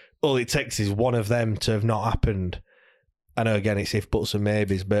 and all it takes is one of them to have not happened. I know, again, it's if buts and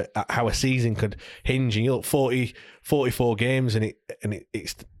maybes, but how a season could hinge, and you look 44 games, and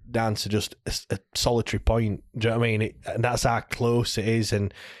it's down to just a solitary point. Do you know what I mean? And that's how close it is.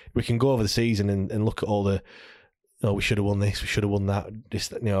 And we can go over the season and look at all the, we should have won this, we should have won that,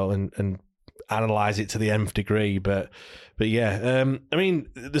 and analyse it to the nth degree. But yeah, I mean,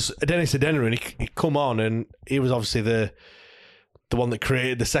 this Dennis Adeniran, he come on, and he was obviously the one that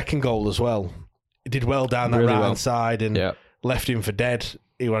created the second goal as well. He did well down that really right-hand side and left him for dead.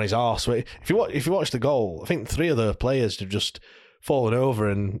 He was on his arse. If you watch the goal, I think 3 other players have just fallen over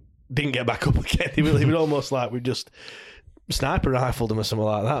and didn't get back up again. He was almost like we just sniper rifled him or something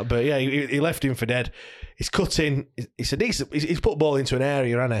like that. But yeah, he left him for dead. He's cutting. He's put ball into an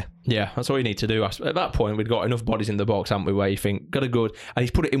area, hasn't he? Yeah, that's all you need to do. At that point, we'd got enough bodies in the box, haven't we, where you think, got a good... And he's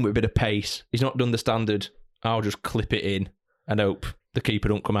put it in with a bit of pace. He's not done the standard, I'll just clip it in and hope the keeper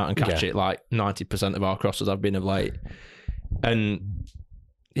don't come out and catch it like 90% of our crosses have been of late. And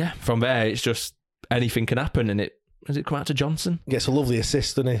yeah, from there, it's just anything can happen, and does it come out to Johnson? Gets a lovely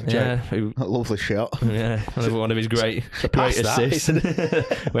assist, doesn't he? Yeah, a lovely shot. Yeah, one of his great assists.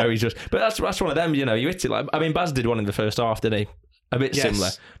 Where he's just, but that's one of them. You hit it like. I mean, Baz did one in the first half, didn't he? A bit similar.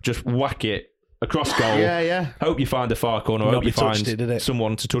 Just whack it across goal. Yeah. Hope you find the far corner. Hope you find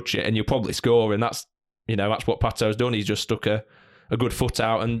someone to touch it, and you'll probably score. And that's what Pato's done. He's just stuck a good foot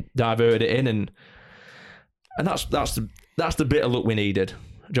out and diverted it in, and that's the bit of luck we needed.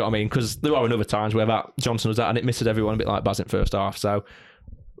 Do you know what I mean? Because there are other times where that Johnson was at and it misses everyone, a bit like Baz in first half. So,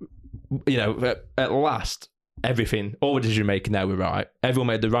 at last, everything, all the decision making there were right. Everyone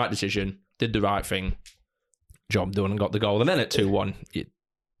made the right decision, did the right thing, job done, and got the goal. And then at 2-1,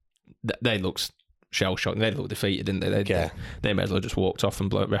 they looked shell-shocked. They looked defeated, didn't they? They may as well just walked off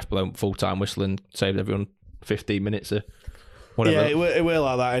and ref blown full-time whistle and saved everyone 15 minutes of whatever. Yeah, it were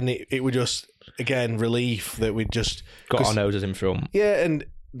like that, and it were just... again, relief that we'd just got our noses in front. Yeah, and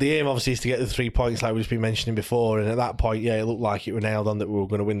the aim obviously is to get the 3 points like we've just been mentioning before. And at that point, yeah, it looked like it was nailed on that we were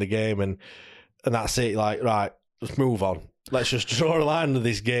going to win the game. And that's it. Like, right, let's move on. Let's just draw a line under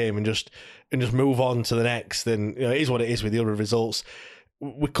this game and just move on to the next. And it is what it is with the other results.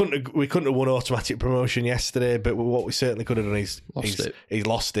 We couldn't have won automatic promotion yesterday, but what we certainly could have done is he's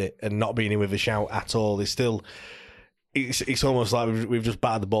lost it and not being in with a shout at all. He's still. It's almost like we've just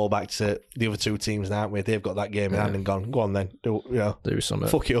batted the ball back to the other two teams now, haven't we? They've got that game in hand and gone. Go on then, do something.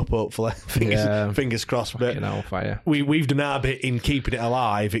 Fuck it up, hopefully. Fingers crossed. But we've done our bit in keeping it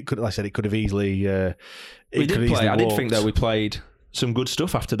alive. It could, like I said, it could have easily. We did play. I did think that we played some good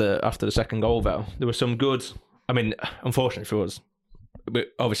stuff after the second goal. Though there was some good. I mean, unfortunately for us,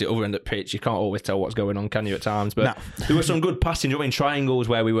 obviously other end of the pitch, you can't always tell what's going on, can you? At times, but there were some good passing. Triangles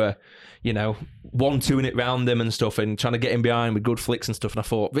where we were. 1-2ing it round them and stuff and trying to get in behind with good flicks and stuff. And I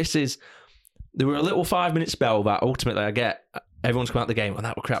thought, there were a little 5-minute spell that ultimately I get, everyone's come out the game, and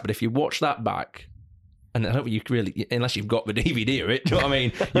that was crap. But if you watch that back, and I don't think you really, unless you've got the DVD of it, do you know what I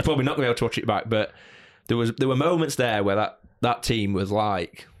mean? You're probably not going to be able to watch it back. But there were moments there where that team was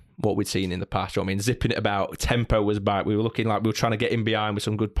like what we'd seen in the past. You know what I mean? Zipping it about, tempo was back. We were looking like we were trying to get in behind with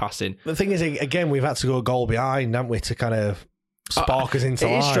some good passing. The thing is, again, we've had to go a goal behind, haven't we, to kind of spark us into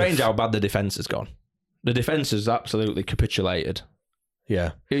life. It is strange how bad the defence has gone. The defence has absolutely capitulated.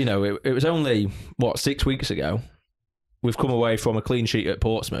 Yeah. It was only, 6 weeks ago, we've come away from a clean sheet at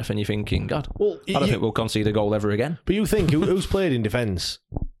Portsmouth and you're thinking, God, I don't think we'll concede a goal ever again. But you think, who's played in defence?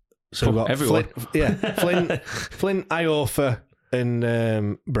 So we've got everyone. Flynn, Iorfa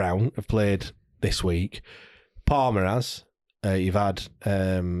and Brown have played this week. Palmer has. You've had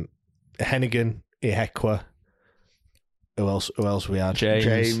Hennigan, Ihekwa. Who else we had?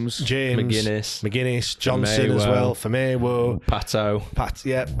 James, McGuinness, Johnson as well, Famewo, Pato.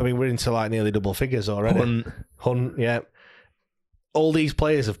 Yeah, I mean, we're into like nearly double figures already. Hunt, yeah. All these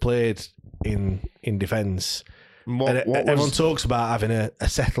players have played in defence. Everyone talks about having a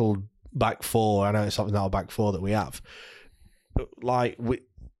settled back four. I know it's not a back four that we have.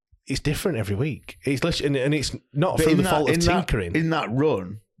 It's different every week. It's literally, and it's not through the fault of tinkering. In that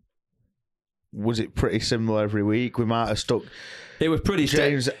run, was it pretty similar every week? We might have stuck. It was pretty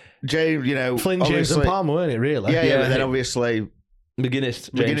James, Flynn, James and Palmer, weren't it? Really? Yeah. But then obviously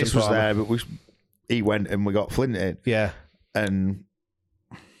McGuinness was there, but he went and we got Flint in. Yeah, and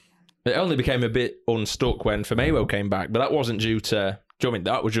it only became a bit unstuck when Famewo came back, but that wasn't due to. Do you know what I mean?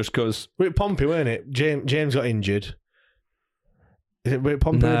 That was just because Pompey, weren't it? James got injured. Is it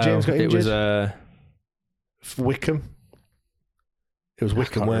Pompey that James got injured? It was Wickham. It was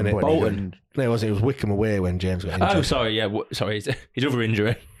Wickham, weren't it? Bolton. No, it wasn't. It was Wickham away when James got injured. Oh, sorry. Yeah, sorry. His other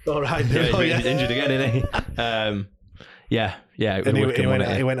injury. All right. He's injured again, isn't he? Yeah. And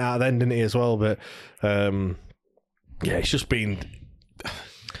he went out then, didn't he, as well? But it's just been.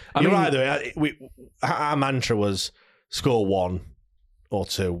 You're right, though. Our mantra was score 1 or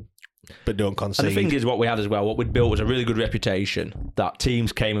 2, but don't concede. And the thing is, what we had as well, what we'd built was a really good reputation that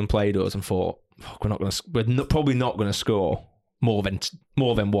teams came and played us and thought, we're probably not going to score more than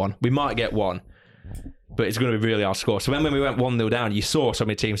 1. We might get 1, but it's going to be really hard to score. So when we went 1-0 down, you saw so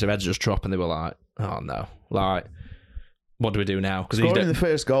many teams' heads just drop, and they were like, "Oh no, what do we do now?" Because scoring the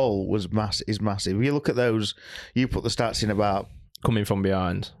first goal is massive. You look at those. You put the stats in about coming from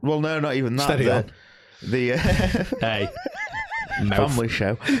behind. Well, no, not even that. Steady on. The hey, family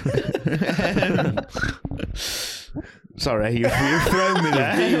show. Sorry, you've thrown me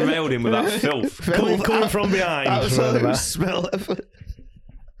there. You derailed him with that filth. Coming from behind. I was going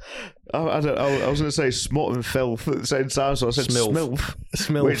to say smut and filth at the same time, so I said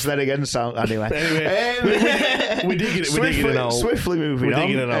smilf. Which then again sounds... Anyway. We're digging it all. Swiftly moving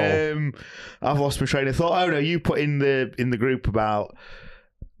on. I've lost my train of thought. Oh no, you put in the group about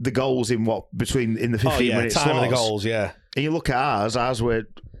the goals in the 15 minutes time of the goals, yeah. And you look at ours were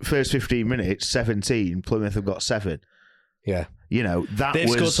first 15 minutes, 17. Plymouth have got 7. Yeah. They've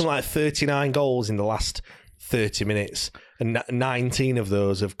scored something like 39 goals in the last 30 minutes, and 19 of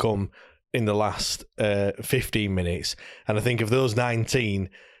those have come in the last 15 minutes. And I think of those 19,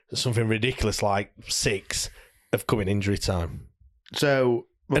 something ridiculous like 6 have come in injury time. So,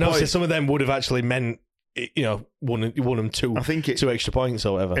 obviously some of them would have actually meant, won them 2 extra points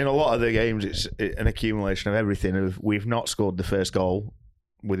or whatever. In a lot of the games, it's an accumulation of everything. We've not scored the first goal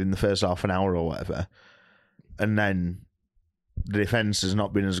within the first half an hour or whatever, and then the defence has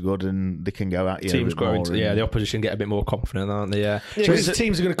not been as good, and they can go at you. Teams growing, the opposition get a bit more confident, aren't they? Yeah. So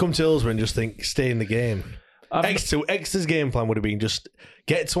teams are going to come to Hillsborough and just think, stay in the game. Exeter's game plan would have been just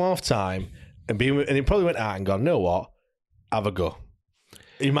get to half time and it probably went out and gone, know what? Have a go.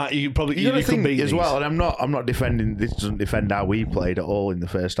 You could beat as well. And I'm not defending. This doesn't defend how we played at all in the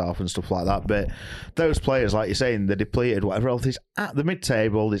first half and stuff like that. But those players, like you're saying, they're depleted. Whatever else is at the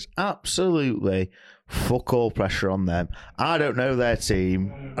mid-table, there's absolutely fuck all pressure on them. I don't know their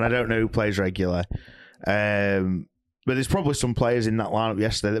team, and I don't know who plays regular. But there's probably some players in that lineup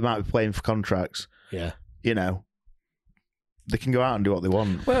yesterday that might be playing for contracts. Yeah, they can go out and do what they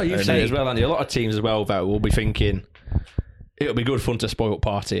want. Well, you say as well, Andy. A lot of teams as well, though, will be thinking it'll be good fun to spoil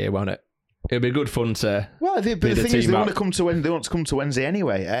party here, won't it? It'll be good fun to. Well, the thing is, they want to come to Wednesday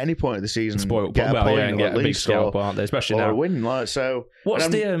anyway. At any point of the season, spoil, get a point, and get a big scalp, aren't they? Especially now, or a win. What's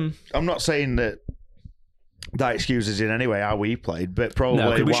I'm not saying that excuses in any way how we played, but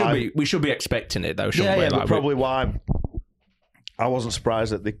probably we should be expecting it though. Shouldn't we? But probably why I wasn't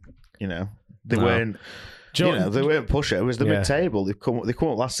surprised that they weren't. They weren't pushovers. It was the mid-table. They come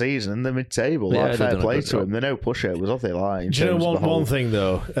up last season in the mid-table. Fair play to them. They're no pushovers, are they? Do you know one thing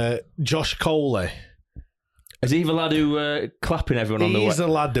though? Josh Coley. Is he the lad who clapping everyone on the way? He's the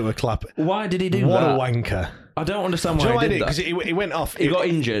lad that were clapping. Why did he do that? What a wanker. I don't understand why he did that. Because he went off. He got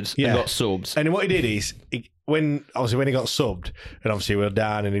injured and got subs. And what he did is, when he got subbed, and obviously we were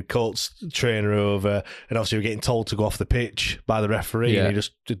down and he called trainer over, and obviously we were getting told to go off the pitch by the referee, and he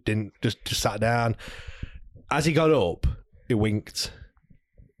just didn't, just sat down. As he got up, he winked.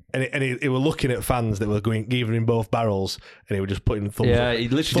 And he were looking at fans that were giving him both barrels, and he was just putting thumbs up. He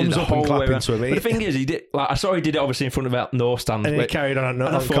literally did the whole way around. To him. But the thing is, he did. I saw he did it obviously in front of that North stand. And he carried on and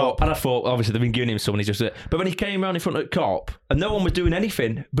I thought, obviously they've been giving him someone. He just. But when he came around in front of Cop, and no one was doing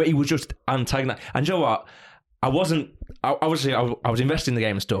anything, but he was just antagonising. And you know what? I was investing in the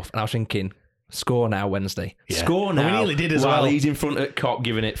game and stuff, and I was thinking, score now Wednesday. Yeah. Score now. We nearly did as while well. He's in front of Cop,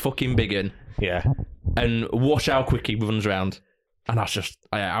 giving it fucking big un. Yeah. And watch how quick he runs around. And that's just,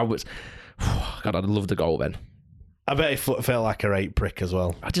 I was. God, I'd love the goal then. I bet he felt like a right prick as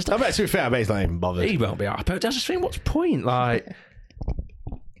well. I bet, to be fair, I bet he's not even bothered. He won't be. I just think, what's the point? Like,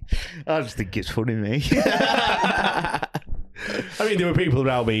 I just think it's funny, me. I mean, there were people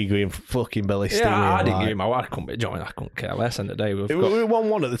around me going fucking Billy Steele. Yeah, I didn't give him. I couldn't be joined. I couldn't care less. End of the day, we were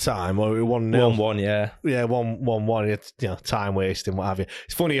 1-1 at the time, or we were 1-0. 1-1, yeah. Yeah, 1-1. Time wasting, what have you.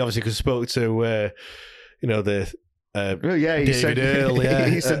 It's funny, obviously, because I spoke to, the. He said Earl, yeah.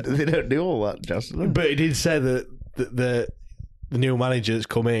 He said they don't do all that, Justin. But he did say that the new manager that's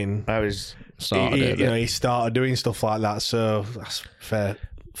come in, he started doing stuff like that. So that's fair.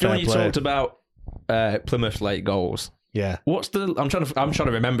 When you talked about Plymouth late goals, yeah. What's the? I'm trying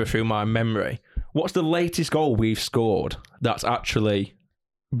to remember through my memory. What's the latest goal we've scored that's actually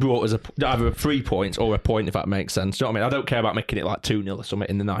brought us either 3 points or a point, if that makes sense? Do you know what I mean? I don't care about making it like 2-0 or something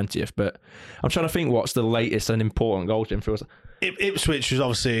in the 90th, but I'm trying to think what's the latest and important goal in for us. Ipswich was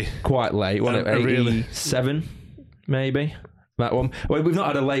obviously quite late, wasn't it? 87, maybe? That one. Well, we've not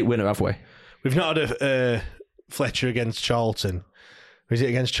had a late winner, have we? We've not had a Fletcher against Charlton. Was it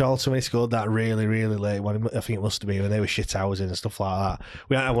against Charlton when he scored that really, really late one? I think it must have been when they were shit housing and stuff like that.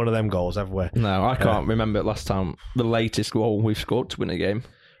 We haven't had one of them goals, have we? No, I can't remember last time the latest goal we've scored to win a game.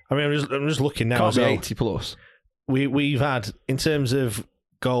 I mean, I'm just looking now. Can't be 80 plus. We've had, in terms of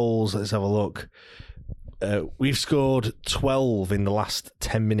goals, let's have a look. We've scored 12 in the last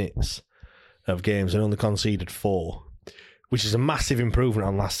 10 minutes of games and only conceded 4, which is a massive improvement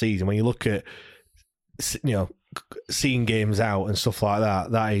on last season. When you look at, seeing games out and stuff like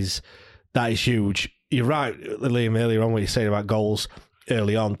that, that is huge. You're right, Liam, earlier on what you said about goals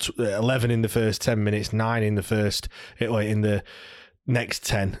early on. 11 in the first 10 minutes, 9 in the next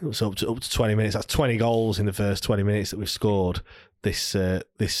 10, so up to 20 minutes. That's 20 goals in the first 20 minutes that we've scored this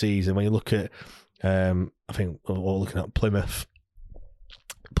season. When you look at, I think we're looking at Plymouth.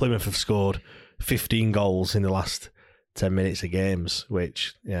 Plymouth have scored 15 goals in the last 10 minutes of games,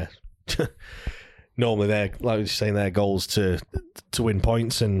 which, normally they're, like you're saying, they're goals to win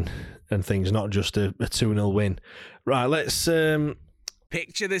points and things, not just a 2-0 win. Right, let's...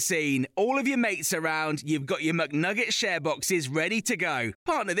 Picture the scene. All of your mates around, you've got your McNugget share boxes ready to go.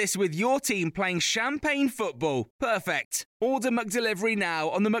 Partner this with your team playing champagne football. Perfect. Order McDelivery now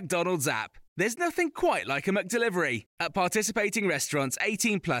on the McDonald's app. There's nothing quite like a McDelivery. At participating restaurants,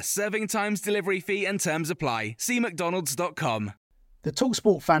 18 plus, serving times, delivery fee and terms apply. See mcdonalds.com. The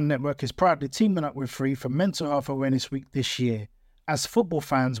TalkSport Fan Network is proudly teaming up with Free for Mental Health Awareness Week this year. As football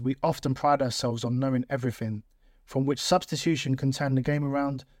fans, we often pride ourselves on knowing everything, from which substitution can turn the game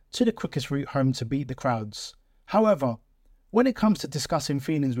around to the quickest route home to beat the crowds. However, when it comes to discussing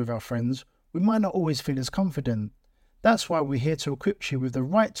feelings with our friends, we might not always feel as confident. That's why we're here to equip you with the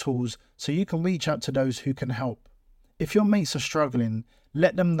right tools so you can reach out to those who can help. If your mates are struggling,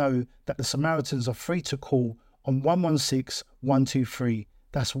 let them know that the Samaritans are free to call on 116 123.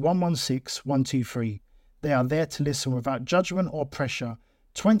 That's 116 123. They are there to listen without judgment or pressure,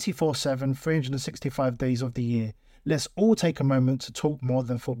 24/7, 365 days of the year. Let's all take a moment to talk more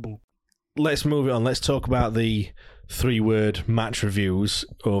than football. Let's move it on. Let's talk about the 3-word match reviews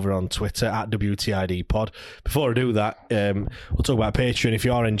over on Twitter at WTID Pod. Before I do that, we'll talk about Patreon. If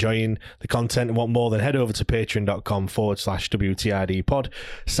you are enjoying the content and want more, then head over to patreon.com/WTID Pod.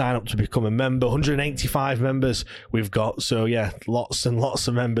 Sign up to become a member. 185 members we've got. So, yeah, lots and lots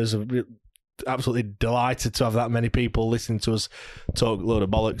of members. Absolutely delighted to have that many people listening to us talk a load of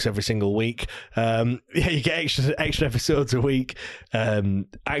bollocks every single week. You get extra episodes a week,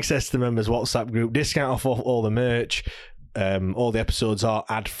 access to the members WhatsApp group, discount off all the merch. All the episodes are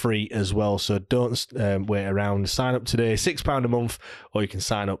ad-free as well, so don't wait around. Sign up today, £6 a month, or you can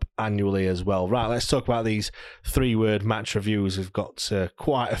sign up annually as well. Right, let's talk about these 3-word match reviews. We've got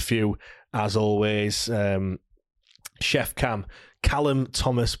quite a few, as always. Chef Callum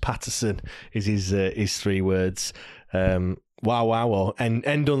Thomas Patterson is his 3 words. Wow,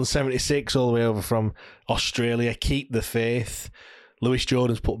 Endun 76 all the way over from Australia. Keep the faith. Lewis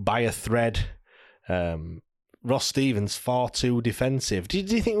Jordan's put by a thread. Ross Stevens, far too defensive.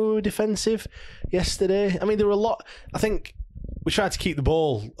 Did you think we were defensive yesterday? I mean, there were a lot. I think we tried to keep the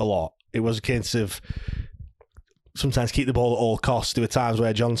ball a lot. It was a case of sometimes keep the ball at all costs. There were times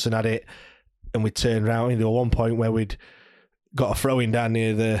where Johnson had it and we'd turn around. There was one point where we'd got a throw-in down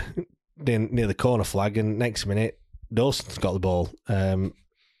near the corner flag, and next minute Dawson's got the ball.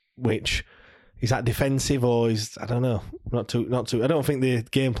 Which is that defensive or is, I don't know, not too. I don't think the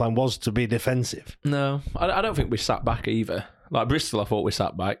game plan was to be defensive. No, I don't think we sat back either. Like Bristol, I thought we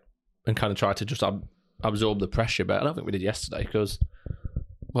sat back and kind of tried to just absorb the pressure, but I don't think we did yesterday because,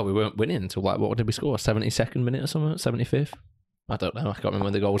 well, we weren't winning until what did we score? 72nd minute or something? 75th? I don't know. I can't remember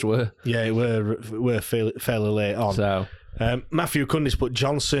when the goals were. Yeah, it were fairly late on. So Matthew Cundis put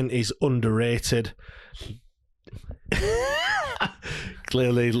Johnson is underrated.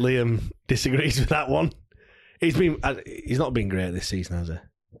 Clearly, Liam disagrees with that one. He's not been great this season, has he?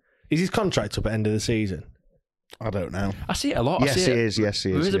 Is his contract up at the end of the season? I don't know. I see it a lot. Yes, he is. Yes,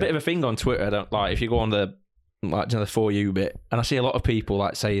 he is. There's a bit of a thing on Twitter. I don't like if you go on the For You bit, and I see a lot of people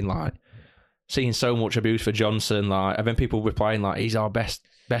saying seeing so much abuse for Johnson, and then people replying he's our best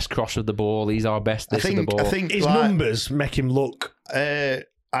cross of the ball, he's our best this of the ball. I think his numbers make him look better.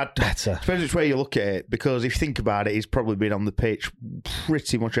 Depends which way you look at it, because if you think about it, he's probably been on the pitch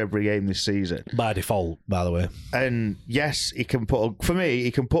pretty much every game this season. By default, by the way. And yes, he can put a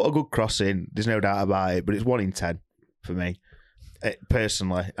good cross in, there's no doubt about it, but it's 1 in 10 for me,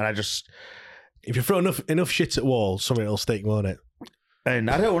 personally. And I just... If you throw enough shit at wall, something will stick, won't it? And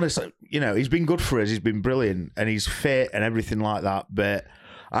I don't want to say, he's been good for us, he's been brilliant, and he's fit and everything like that, but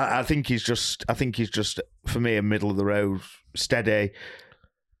I think he's just, for me, a middle of the road, steady.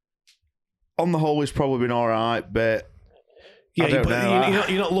 On the whole, he's probably been all right, but I don't know.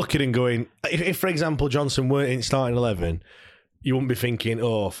 You're not looking and going, if for example, Johnson weren't in starting 11, you wouldn't be thinking,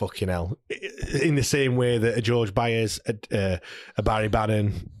 oh, fucking hell. In the same way that a George Byers, a Barry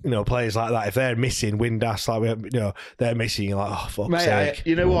Bannon, players like that, if they're missing, Windass, they're missing, you're like, oh, fuck's sake.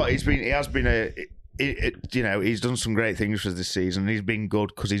 You know what? He's done some great things for us this season. He's been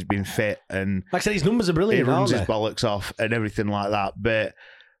good because he's been fit. And like I said, his numbers are brilliant, he runs his bollocks off and everything like that. But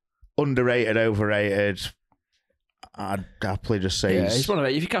underrated, overrated, I'd happily just say he's one of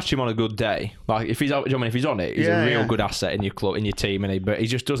it. If you catch him on a good day, if he's on it, he's a real good asset in your club, in your team, but he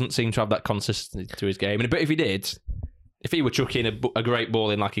just doesn't seem to have that consistency to his game. But if he did, if he were chucking a great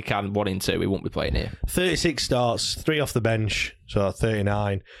ball in like he can 1 in 2, he wouldn't be playing here. 36 starts, 3 off the bench, so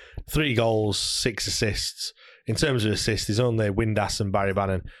 39, 3 goals, 6 assists. In terms of assists, there's only Windass and Barry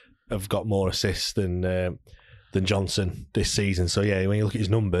Bannon have got more assists than Johnson this season. So yeah, when you look at his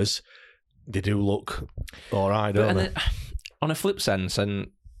numbers, they do look all right, don't they? On a flip sense,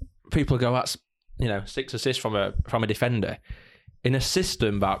 and people go, that's 6 assists from a defender. In a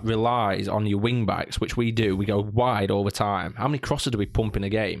system that relies on your wing backs, which we do, we go wide all the time. How many crosses do we pump in a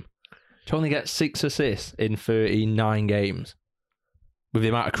game? To only get 6 assists in 39 games with the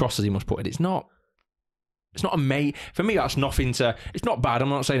amount of crosses he must put in, it's not amazing. For me, that's nothing to... It's not bad. I'm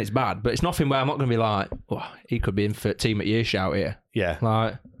not saying it's bad, but it's nothing where I'm not going to be like, oh, he could be in for team at year shout here.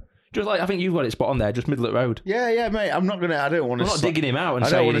 Yeah. Just I think you've got it spot on there, just middle of the road. Yeah, mate. I don't want to... I'm not digging him out and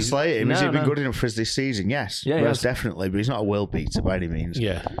saying... I don't want to slate him. Has he been good enough for us this season? Yes. Yeah, most definitely, but he's not a world beater by any means.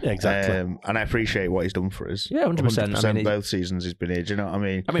 Yeah, exactly. And I appreciate what he's done for us. Yeah, 100%. 100% both seasons he's been here. Do you know what I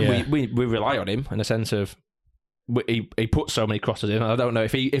mean? I mean, we rely on him in the sense of... He puts so many crosses in. I don't know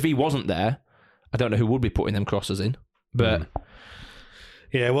if he wasn't there, I don't know who would be putting them crosses in. But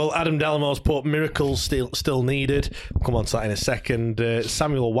Yeah, well, Adam Delamore's put miracles still needed. We'll come on to that in a second.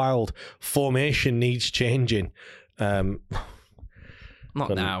 Samuel Wild, formation needs changing. Not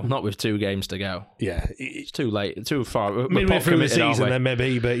now, not with 2 games to go. Yeah, it's too late, too far. We're midway pot through the committed, season, then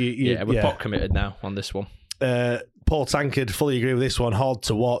maybe. But we're pot committed now on this one. Paul Tankard, fully agree with this one. Hard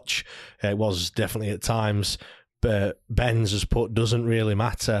to watch. It was definitely at times. But Benz has put doesn't really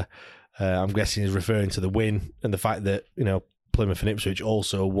matter. I'm guessing he's referring to the win and the fact that Plymouth and Ipswich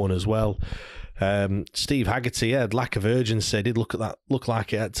also won as well. Steve Haggerty, lack of urgency. Did look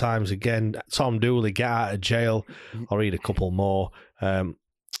like it at times again. Tom Dooley, get out of jail. I'll read a couple more.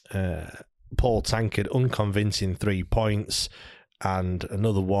 Paul Tankard, unconvincing 3 points. And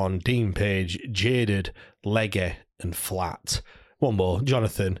another one, Dean Page, jaded, leggy and flat. One more,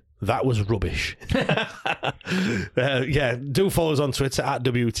 Jonathan, that was rubbish. Do follow us on Twitter at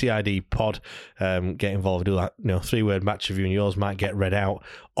WTID Pod. Get involved, do that 3-word match review, and yours might get read out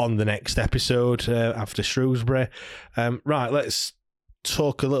on the next episode after Shrewsbury. Right, let's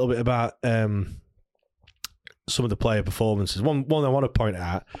talk a little bit about some of the player performances. One I want to point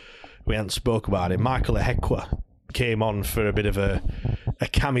out, we hadn't spoke about it. Michael Ehekwa came on for a bit of a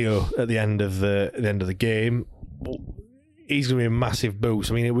cameo at the end of the game. He's going to be a massive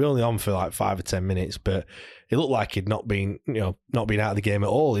boost. I mean, we were only on for like 5 or 10 minutes, but it looked like he'd not been out of the game at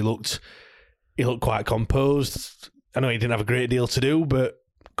all. He looked quite composed. I know he didn't have a great deal to do, but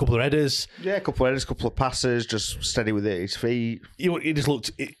a couple of headers. Yeah, a couple of headers, a couple of passes, just steady with it at his feet. He just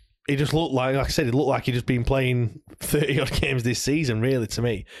looked like I said, it looked like he'd just been playing 30-odd games this season, really, to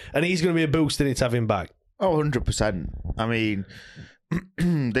me. And he's going to be a boost in it to have him back. Oh, 100%. I mean,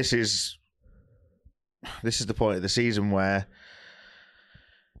 this is the point of the season where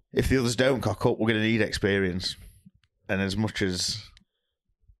if the others don't cock up, we're going to need experience. And as much as,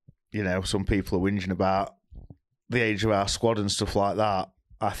 some people are whinging about the age of our squad and stuff like that,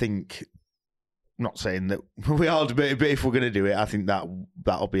 I think, I'm not saying that we are debating, but if we're going to do it, I think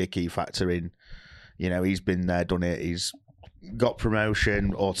that'll be a key factor in, he's been there, done it, he's got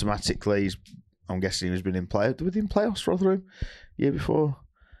promotion automatically. I'm guessing he's been in playoffs for Rotherham year before.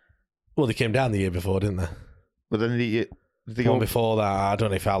 Well, they came down the year before, didn't they? But then the one before that, I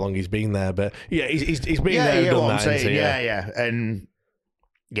don't know how long he's been there, but he's been there and done that. And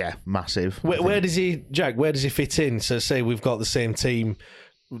massive. Where does he, Jack? Where does he fit in? So, say we've got the same team,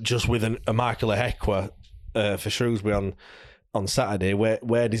 just with a Michael Ehekwa for Shrewsbury on Saturday.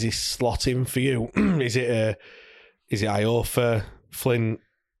 Where does he slot in for you? Is it Iorfa, Flynn,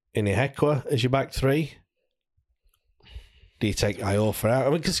 in Ehekwa as your back three? Do you take Iorfa out?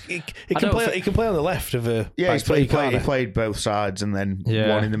 I mean, because he can play on the left of a back three. He played both sides and then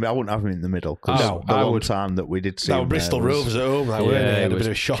one in the middle. I wouldn't have him in the middle because the long time that we did see him Bristol Rovers at home, weren't they? A bit of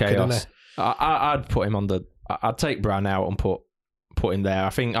a shocker, didn't it? I'd put him on I'd take Brown out and put him there. I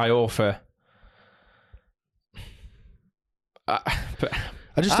think Iorfa. I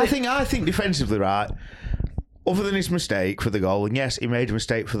think defensively, right. Other than his mistake for the goal, and yes, he made a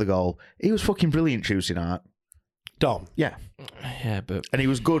mistake for the goal, he was fucking brilliant Tuesday night. Dom. Yeah. Yeah, but... And he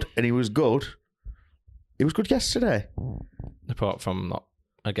was good, He was good yesterday. Apart from not,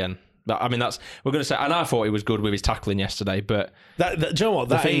 again... I mean, we're going to say... And I thought he was good with his tackling yesterday, but... Do you know what?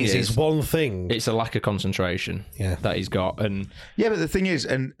 That is one thing. It's a lack of concentration that he's got, and... Yeah, but the thing is,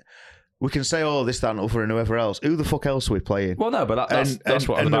 and... We can say, this, that, and other, and whoever else. Who the fuck else are we playing? Well, no, but that's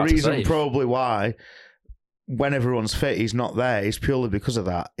what I'm about to say. And the reason probably why... When everyone's fit, he's not there. It's purely because of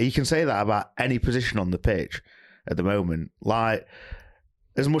that. You can say that about any position on the pitch at the moment. Like,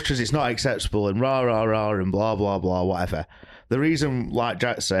 as much as it's not acceptable and rah, and blah, blah, blah, whatever. The reason, like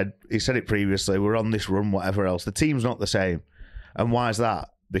Jack said, he said it previously, we're on this run, whatever else. The team's not the same. And why is that?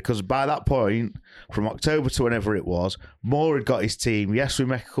 Because by that point, from October to whenever it was, Moore had got his team. Yes, we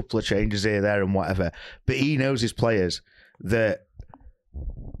make a couple of changes here, there, and whatever. But he knows his players that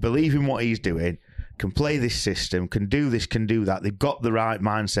believe in what he's doing, can play this system, can do this, can do that. They've got the right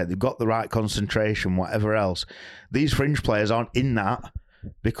mindset. They've got the right concentration, whatever else. These fringe players aren't in that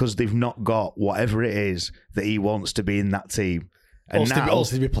because they've not got whatever it is that he wants to be in that team. And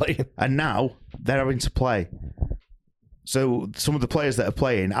now they're having to play. So some of the players that are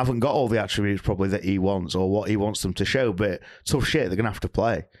playing haven't got all the attributes probably that he wants or what he wants them to show, but tough shit, they're going to have to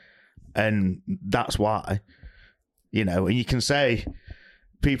play. And that's why, and you can say...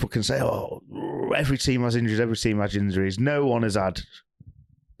 People can say, every team has injuries, No one has had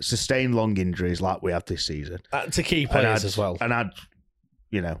sustained long injuries like we have this season. To key players as well. And I'd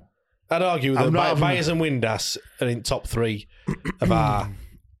argue that Byers and Windass are in top 3 of our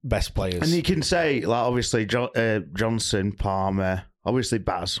best players. And you can say, like, obviously, Johnson, Palmer, obviously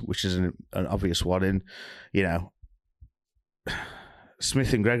Baz, which is an obvious one. And,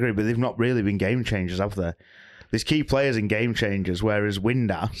 Smith and Gregory, but they've not really been game changers, have they? There's key players and game changers, whereas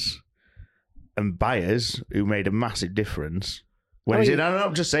Windass and Byers, who made a massive difference. I'm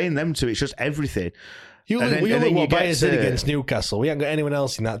not just saying them two, it's just everything. You look what Byers did against Newcastle. We haven't got anyone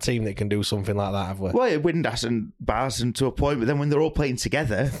else in that team that can do something like that, have we? Well, Windass and Barson to a point, but then when they're all playing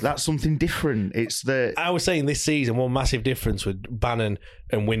together, that's something different. I was saying this season, one massive difference with Bannon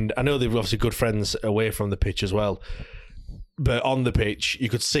and Wind. I know they're obviously good friends away from the pitch as well, but on the pitch, you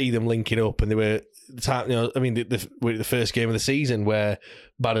could see them linking up, and they were the first game of the season where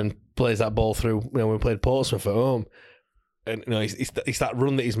Bannon plays that ball through. When we played Portsmouth at home. And it's that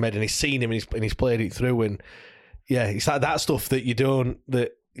run that he's made, and he's seen him, and he's played it through, and it's like that stuff that you don't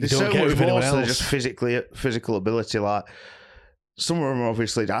get with anyone else. Just physical ability. Like some of them are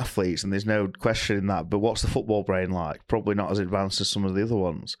obviously athletes, and there's no question in that. But what's the football brain like? Probably not as advanced as some of the other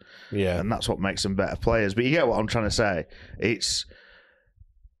ones. Yeah, and that's what makes them better players. But you get what I'm trying to say. It's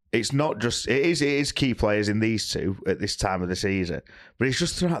not just it is key players in these two at this time of the season, but it's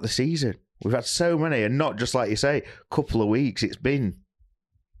just throughout the season. We've had so many, and not just like you say, a couple of weeks. It's been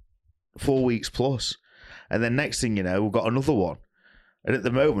 4 weeks plus. And then next thing you know, we've got another one. And at the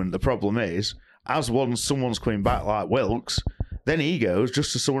moment, the problem is, as someone's coming back like Wilkes, then he goes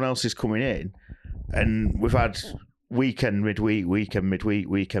just as someone else is coming in. And we've had weekend, midweek.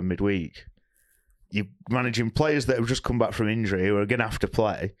 You're managing players that have just come back from injury who are going to have to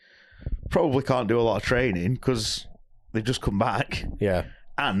play. Probably can't do a lot of training because they've just come back. Yeah.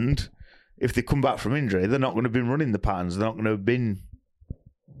 And if they come back from injury, they're not going to be running the patterns. They're not going to have been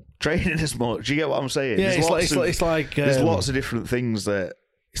training as much. Do you get what I'm saying? Yeah, it's like there's lots of different things that.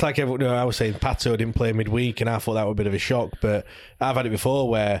 It's like I was saying, Pato didn't play midweek, and I thought that was a bit of a shock. But I've had it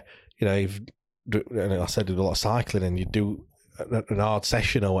before where I said did a lot of cycling, and you do an hard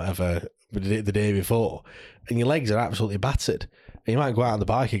session or whatever the day before, and your legs are absolutely battered, and you might go out on the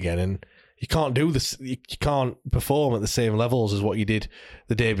bike again and. You can't do this. You can't perform at the same levels as what you did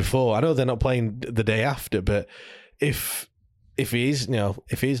the day before. I know they're not playing the day after, but if he's not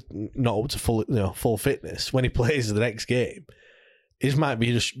up to full fitness when he plays the next game, his might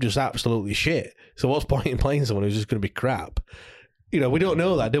be just absolutely shit. So what's the point in playing someone who's just going to be crap? We don't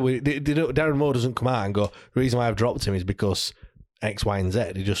know that, do we? Darren Moore doesn't come out and go, the reason why I've dropped him is because X, Y, and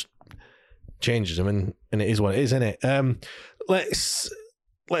Z. He just changes them, and it is what it is, isn't it?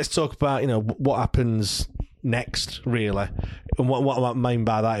 Let's talk about what happens next, really, and what I mean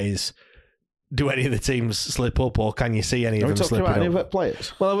by that is, do any of the teams slip up, or can you see any of them slipping up? Are we talking about any of the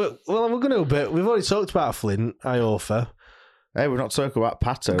players? Well, we're going to, but we've already talked about Flint, Iorfa. Hey, we're not talking about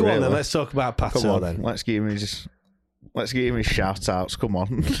Pato. Go on then, let's talk about Pato then. Let's give him his shout outs. Come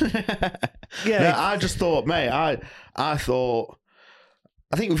on. Yeah, I just thought, mate. I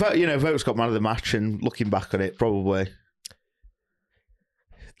think Vokes got man of the match, and looking back on it, probably.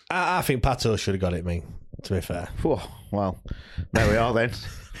 I think Pato should have got it, mate, to be fair. Oh, well, there we are then.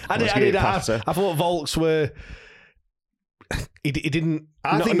 I thought Volks were... He didn't...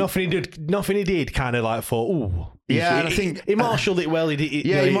 Nothing he did kind of like thought, ooh. Yeah, and I think... He marshalled it well.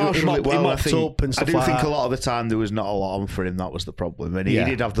 He marshalled it well. He mopped up and stuff like that. I do think a lot of the time there was not a lot on for him. That was the problem. And he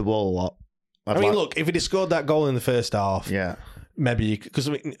did have the ball a lot. Look, if he'd have scored that goal in the first half... Yeah. Maybe... Because,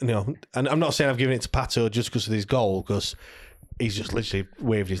 and I'm not saying I've given it to Pato just because of his goal, because... He's just literally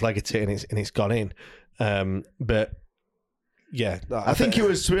waved his leg at it and it's gone in. But yeah, I think he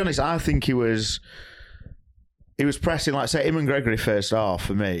was. To be honest, I think he was pressing, like say him and Gregory first half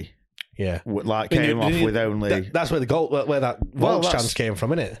for me. Yeah, came off with only. That's where the goal, where that Volks chance came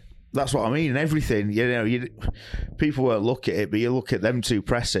from, isn't it? That's what I mean. And everything, people won't look at it, but you look at them two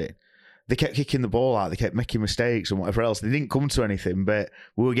pressing. They kept kicking the ball out. They kept making mistakes and whatever else. They didn't come to anything, but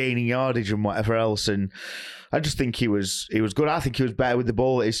we were gaining yardage and whatever else. And I just think he was good. I think he was better with the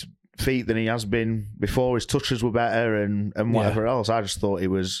ball at his feet than he has been before. His touches were better and whatever else. I thought it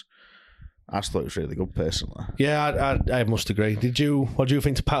was really good personally. Yeah, I must agree. What do you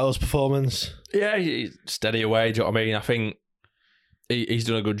think to Pato's performance? Yeah, he's steady away. Do you know what I mean? I think he's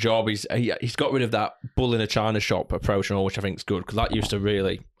done a good job. He's got rid of that bull in a china shop approach and all, which I think is good, because that used to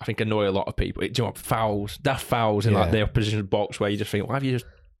really, I think, annoy a lot of people. Fouls in like the opposition box where you just think, why have you just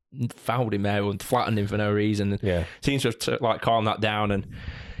fouled him there and flattened him for no reason? And seems to have calmed that down. And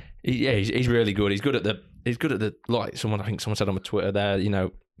he's really good. He's good at the like someone said on my Twitter there.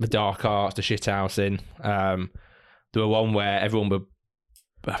 The dark arts, the shit housing. There were one where everyone were,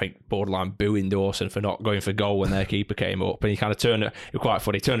 I think, borderline booing Dawson for not going for goal when their keeper came up, and he kind of turned it. It was quite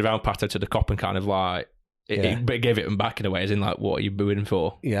funny. He turned around, Pato to the cop, and kind of like it gave it him back in a way, as in like, what are you booing him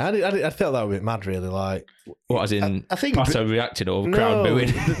for? Yeah, I felt that was a bit mad, really. Like, what, as in I think Pato reacted or crowd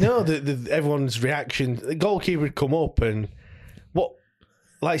booing? No, everyone's reaction. The goalkeeper would come up, and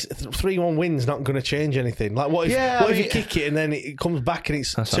like 3-1 win's not going to change anything. Like what if you kick it and then it comes back and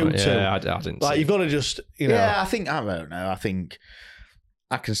it's 2-2? Yeah, I didn't. Like you've got to just you know. Yeah, I don't know. I think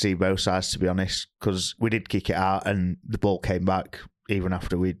I can see both sides, to be honest, because we did kick it out and the ball came back even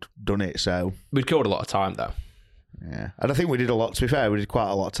after we'd done it. So we'd killed a lot of time though. Yeah, and I think we did a lot. To be fair, we did quite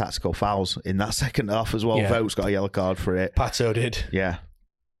a lot of tactical fouls in that second half as well. Yeah. Vogt's got a yellow card for it. Pato did. Yeah,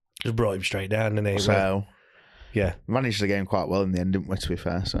 just brought him straight down, didn't he? So yeah, managed the game quite well in the end, didn't we? To be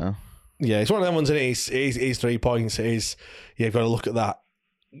fair, so yeah, it's one of them ones. It is 3 points. It is. You've got to look at that.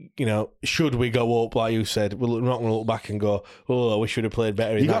 You know, should we go up, like you said, we're not going to look back and go, oh, we should have played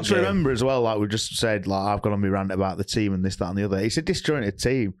better in that game. You got to remember as well, like we just said, like I've gone on my rant about the team and this, that and the other. It's a disjointed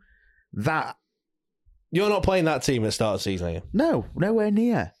team. That you're not playing that team at the start of the season, are you? No, nowhere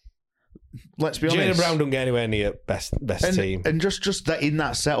near. Let's be honest. Jayden Brown don't get anywhere near best team. And just that in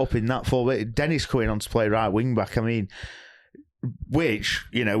that setup, in that forward, Dennis coming on to play right wing back, I mean, which,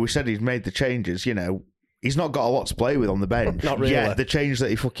 you know, we said he's made the changes, you know, he's not got a lot to play with on the bench. Not really. Yeah, the change that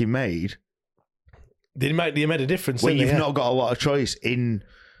he fucking made. They made a difference. When you've not got a lot of choice on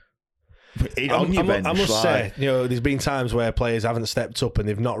your bench. I must say, you know, there's been times where players haven't stepped up and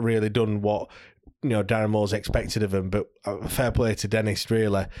they've not really done what, you know, Darren Moore's expected of them. But fair play to Dennis,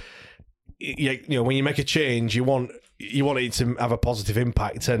 really. You know, when you make a change, you want it to have a positive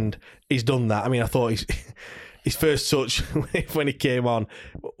impact, and he's done that. I mean, I thought his first touch when he came on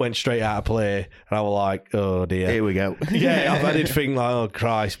went straight out of play, and I was like, oh dear, here we go. Yeah, I did think like, oh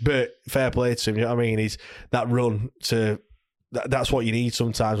Christ, but fair play to him. You know what I mean? He's that run to. That's what you need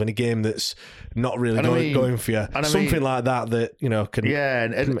sometimes when a game that's not really going for you. Something like that you know can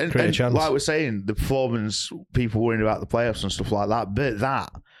create a chance. Like we're saying, the performance, people worrying about the playoffs and stuff like that. But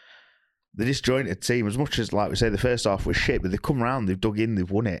the disjointed team, as much as like we say, the first half was shit, but they've come around, they've dug in,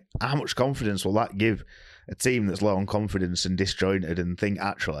 they've won it. How much confidence will that give a team that's low on confidence and disjointed and think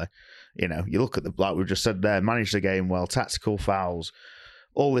actually, you know, you look at like we just said there, manage the game well, tactical fouls,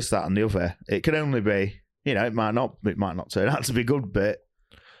 all this, that, and the other. It can only be. You know, it might not turn out to be good, but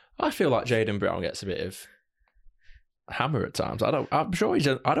I feel like Jayden Brown gets a bit of hammer at times. I don't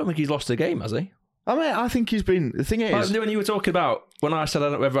think he's lost a game, has he? I mean, I think he's been. The thing is, like when you were talking about when I said I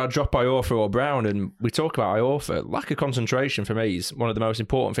don't know whether I'd drop Iorfa or Brown, and we talk about Iorfa, lack of concentration for me is one of the most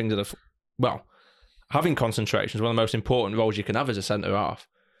important things. Having concentration is one of the most important roles you can have as a centre half,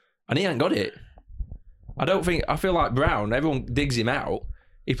 and he ain't got it. I feel like Brown. Everyone digs him out.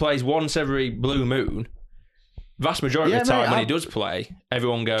 He plays once every blue moon. Vast majority of the time when he does play,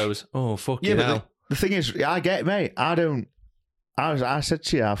 everyone goes, "Oh fuck you!" But the thing is, I get it, mate. I said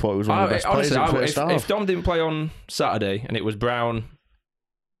to you, I thought it was one of the best players in the first half. If Dom didn't play on Saturday and it was Brown,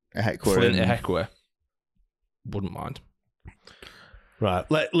 Flint, Ehekwe, wouldn't mind. Right,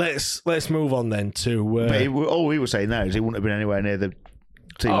 let's move on then to. But all we were saying there is he wouldn't have been anywhere near the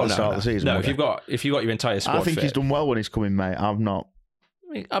team at the start of the season. No, if you got your entire squad, I think he's done well when he's coming, mate. I'm not.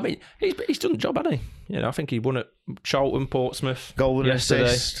 I mean, he's done the job, hasn't he? You know, I think he won at Charlton, Portsmouth, golden yesterday.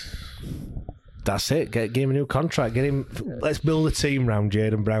 Assist. That's it. Get him a new contract. Get him. Let's build a team around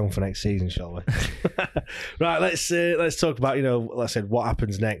Jayden Brown for next season, shall we? Right. Let's talk about, you know, like I said, what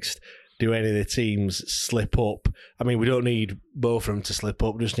happens next. Do any of the teams slip up? I mean, we don't need both of them to slip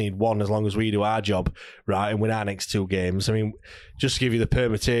up. We just need one, as long as we do our job right and win our next 2 games. I mean, just to give you the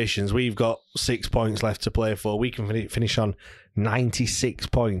permutations, we've got 6 points left to play for. We can finish on 96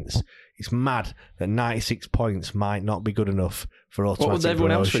 points. It's mad that 96 points might not be good enough for automatic What would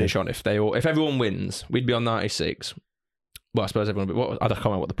everyone promotion. else finish on if everyone wins? We'd be on 96. Well, I suppose everyone would be. I can't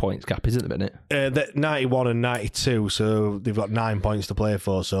remember what the points gap is at the minute. 91 and 92, so they've got 9 points to play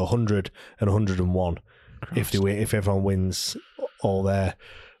for, so 100 and 101 if everyone wins all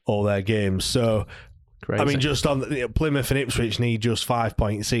their games. So, crazy. I mean, just on Plymouth and Ipswich need just 5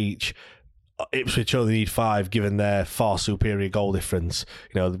 points each. Ipswich only need 5, given their far superior goal difference.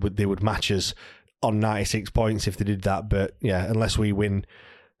 You know, they would match us on 96 points if they did that. But yeah, unless we win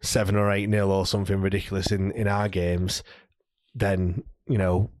 7 or 8-0 or something ridiculous in our games, then you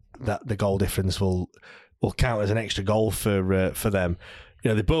know that the goal difference will count as an extra goal for them. You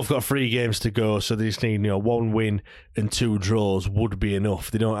know, they both got 3 games to go, so they just need 1 win and 2 draws would be enough.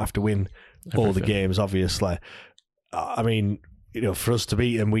 They don't have to win all the games, obviously. I mean, you know, for us to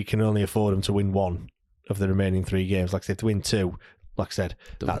beat them, we can only afford them to win 1 of the remaining 3 games. Like I said, to win 2, like I said,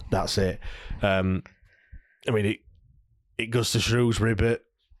 that's it. I mean, it goes to Shrewsbury, but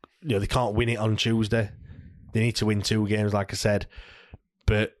you know they can't win it on Tuesday. They need to win 2 games, like I said,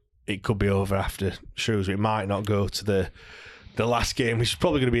 but it could be over after Shrewsbury. It might not go to the last game, which is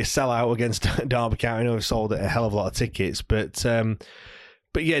probably going to be a sellout against Derby County. I know we've sold a hell of a lot of tickets, but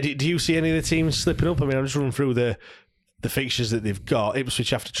yeah, do you see any of the teams slipping up? I mean, I'm just running through the the fixtures that they've got,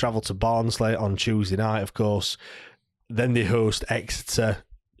 Ipswich have to travel to Barnsley on Tuesday night, of course. Then they host Exeter,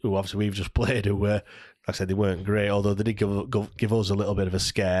 who obviously we've just played, who were, like I said, they weren't great, although they did give us a little bit of a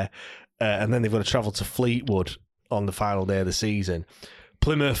scare. And then they've got to travel to Fleetwood on the final day of the season.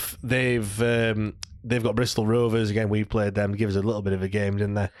 Plymouth, they've got Bristol Rovers. Again, we played them. Give us a little bit of a game,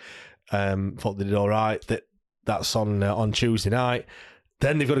 didn't they? Thought they did all right. That's on Tuesday night.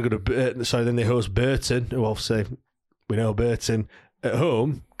 Then they've got to go to then they host Burton, who obviously we know Burton at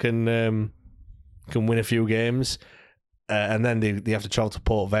home can win a few games, and then they have to travel to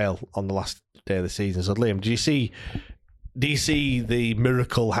Port Vale on the last day of the season. So Liam, do you see the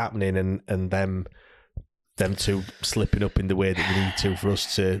miracle happening and them two slipping up in the way that they need to for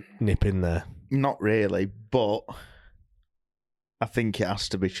us to nip in there? Not really, but I think it has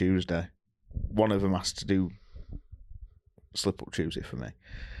to be Tuesday. One of them has to slip up Tuesday for me.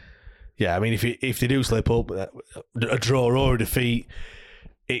 Yeah, I mean, if they do slip up, a draw or a defeat,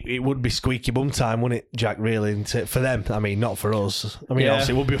 it would be squeaky bum time, wouldn't it, Jack, really? For them, I mean, not for us. I mean,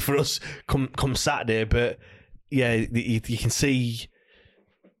 obviously it would be for us come Saturday, but yeah, you can see,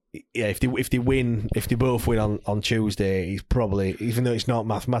 yeah, if they both win on Tuesday, it's probably, even though it's not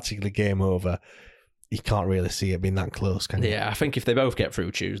mathematically game over, you can't really see it being that close, can you? Yeah, I think if they both get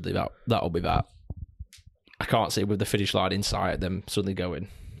through Tuesday, that'll be that. I can't see with the finish line in sight them suddenly going,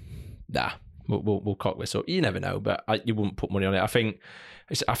 nah, we'll cock this up. You never know, but you wouldn't put money on it. I think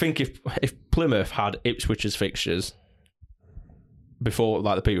if Plymouth had Ipswich's fixtures before,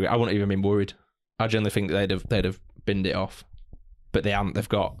 like the people, I wouldn't even been worried. I generally think that they'd have binned it off, but they haven't. They've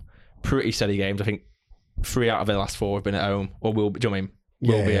got pretty steady games. I think 3 out of their last 4 have been at home, or will be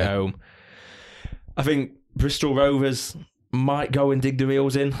at home. I think Bristol Rovers might go and dig the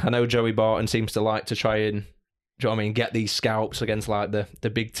reels in. I know Joey Barton seems to like to try and, get these scalps against like the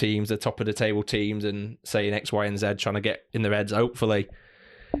big teams, the top of the table teams, and saying X, Y, and Z, trying to get in their heads. Hopefully,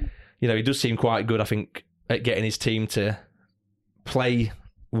 he does seem quite good, I think, at getting his team to play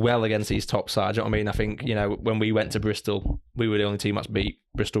well against these top sides. Do you know what I mean? I think, when we went to Bristol, we were the only team that's beat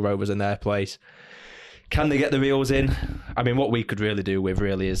Bristol Rovers in their place. Can they get the reels in? I mean, what we could really do with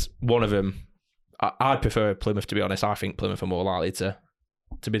really is one of them. I'd prefer Plymouth, to be honest. I think Plymouth are more likely to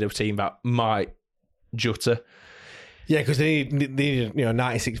be the team that might jutter. Yeah, because they need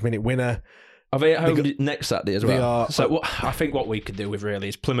 96-minute winner. Are they at home next Saturday as well? I think what we could do with really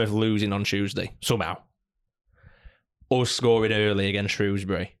is Plymouth losing on Tuesday somehow, or scoring early against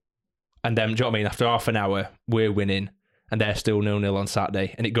Shrewsbury, and then, do you know what I mean? After half an hour, we're winning, and they're still 0-0 on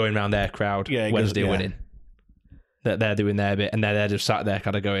Saturday, and it going around their crowd Wednesday winning. That they're doing their bit, and they're just sat there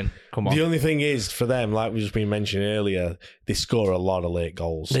kind of going, come on. The only thing is, for them, like we've just been mentioning earlier, they score a lot of late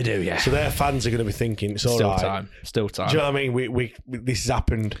goals. They do, yeah. So their fans are going to be thinking, it's all right. Still time. Do you know what I mean? We this has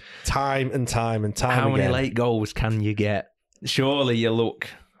happened time and time and time How again. many late goals can you get? Surely your luck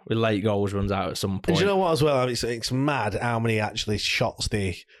with late goals runs out at some point. And do you know what as well? It's mad how many actually shots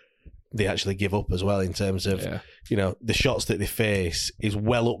they actually give up as well, in terms of, the shots that they face is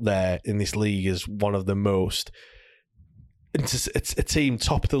well up there in this league as one of the most. It's a team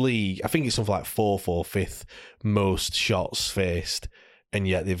top of the league. I think it's something like 4th or 5th most shots faced, and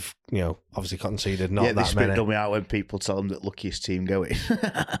yet they've obviously conceded not that many. Yeah, they spit me out when people tell them that luckiest team going.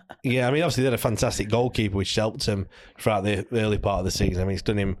 Yeah, I mean, obviously they had a fantastic goalkeeper which helped him throughout the early part of the season. I mean, it's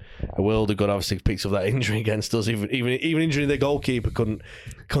done him a world of good. Obviously, picked up that injury against us. Even injuring the goalkeeper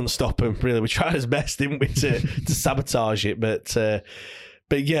couldn't stop him. Really, we tried his best, didn't we, to sabotage it? But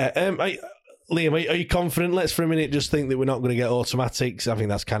yeah, Liam, are you confident? Let's for a minute just think that we're not going to get automatics. I think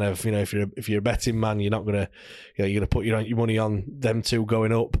that's kind of, if you're a betting man, you're not going to, you're going to put your money on them two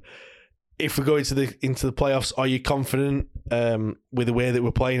going up. If we go into the playoffs, are you confident with the way that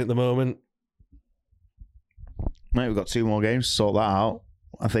we're playing at the moment? Mate, we've got 2 more games to sort that out.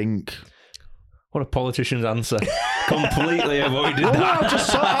 I think. What a politician's answer. Completely avoided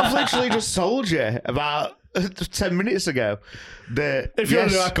that. I've literally just told you about 10 minutes ago. If you want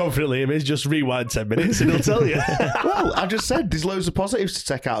to know how confident Liam is, just rewind 10 minutes and he'll tell you. Well, I just said there's loads of positives to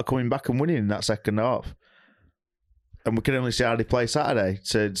take out of coming back and winning in that second half. And we can only see how they play Saturday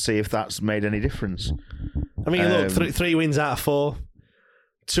to see if that's made any difference. I mean, look, 3 wins out of 4,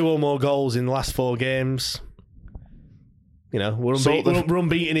 2 or more goals in the last 4 games. We're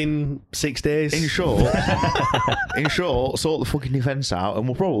unbeaten in 6 days. In short, sort the fucking defence out and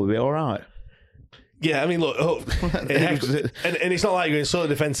we'll probably be all right. Yeah, I mean, look, and it's not like you're going to sort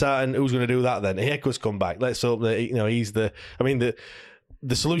the defence out and who's going to do that then? Heko's come back. Let's hope that, he's the... I mean,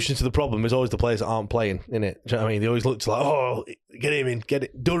 the solution to the problem is always the players that aren't playing, isn't it? Do you know what I mean? They always look to get him in,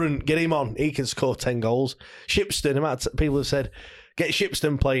 Durham, get him on. He can score 10 goals. Shipston, people have said, get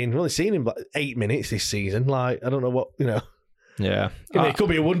Shipston playing. We've only seen him 8 minutes this season. Like, I don't know what, Yeah. It could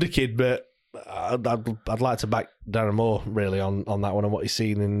be a wonder kid, but I'd like to back Darren Moore really on that one and what he's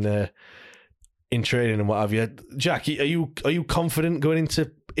seen in training and what have you. Jack, are you confident going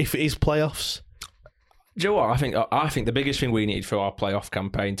into if it is playoffs? Do you know what? I think the biggest thing we need for our playoff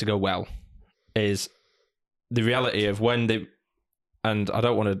campaign to go well is the reality of and I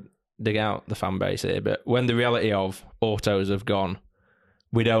don't want to dig out the fan base here, but when the reality of autos have gone,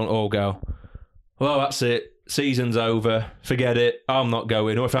 we don't all go, well, that's it, season's over, forget it, I'm not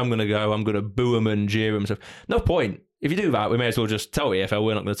going, or if I'm going to go, I'm going to boo them and jeer them. So, no point. If you do that, we may as well just tell EFL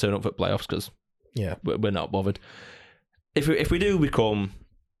we're not going to turn up for playoffs because we're not bothered. If we do become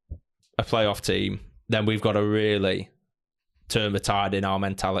a playoff team, then we've got to really turn the tide in our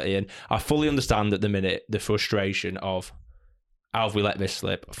mentality. And I fully understand at the minute the frustration of how have we let this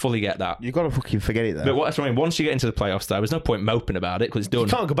slip. I fully get that. You've got to fucking forget it, though. But what's I mean, once you get into the playoffs, though, there's no point moping about it because it's done. You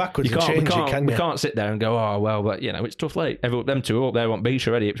can't go backwards and change it, can you? We can't sit there and go, oh, well, but, it's tough late. Them two up there want beach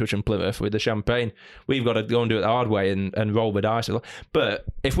already, Ipswich and Plymouth with the champagne. We've got to go and do it the hard way and roll the dice. But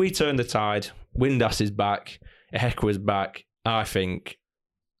if we turn the tide, Windass is back, Hekwa's back, I think,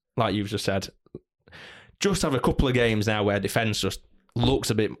 like you've just said, just have a couple of games now where defence just looks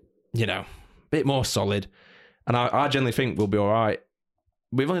a bit, bit more solid. And I generally think we'll be all right.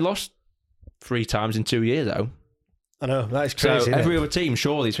 We've only lost 3 times in 2 years, though. I know, that is crazy. So every other team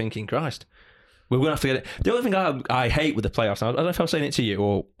surely is thinking, Christ, we're going to have to get it. The only thing I hate with the playoffs, I don't know if I'm saying it to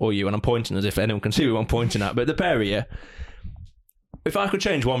you or you, and I'm pointing as if anyone can see who I'm pointing at, but the pair of you, if I could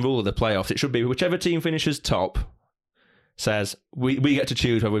change one rule of the playoffs, it should be whichever team finishes top says we get to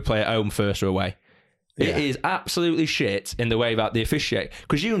choose whether we play at home first or away. Yeah. It is absolutely shit in the way that they officiate.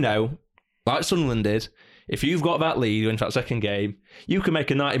 Because like Sunderland did, if you've got that lead into that second game, you can make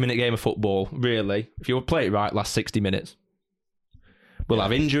a 90-minute game of football, really, if you play it right, last 60 minutes. We'll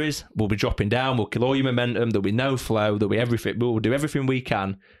have injuries, we'll be dropping down, we'll kill all your momentum, there'll be no flow, there'll be everything. We'll do everything we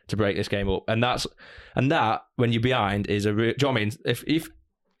can to break this game up. And that, when you're behind, is a real... Do you know what I mean? If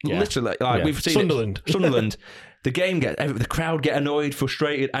literally, we've seen Sunderland, the crowd get annoyed,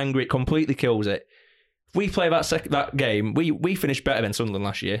 frustrated, angry, it completely kills it. If we play that game, we finished better than Sunderland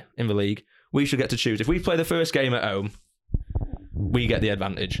last year in the league. We should get to choose. If we play the first game at home, we get the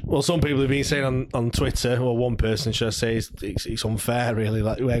advantage. Well, some people have been saying on Twitter, or one person should I say, it's unfair, really.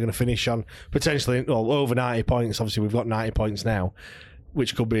 Like, we're going to finish on potentially over 90 points. Obviously, we've got 90 points now,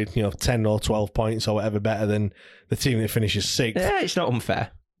 which could be 10 or 12 points or whatever better than the team that finishes 6th. Yeah, it's not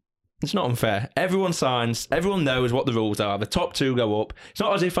unfair. It's not unfair. Everyone signs. Everyone knows what the rules are. The top 2 go up. It's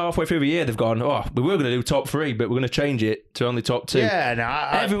not as if halfway through the year they've gone, we were going to do top 3, but we're going to change it to only top 2. Yeah,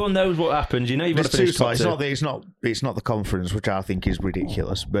 everyone knows what happens. You've got to finish top 2. It's not the conference, which I think is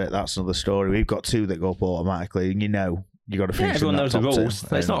ridiculous, but that's another story. We've got 2 that go up automatically, and you got to finish. Everyone knows the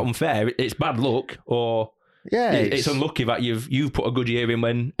rules. It's not unfair. It's bad luck, or it's unlucky that you've put a good year in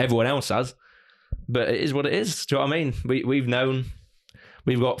when everyone else has. But it is what it is. Do you know what I mean? We've known.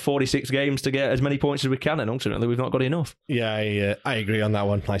 We've got 46 games to get as many points as we can, and ultimately we've not got enough. Yeah, I agree on that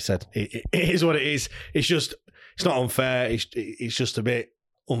one. Like I said, it is what it is. It's not unfair. It's just a bit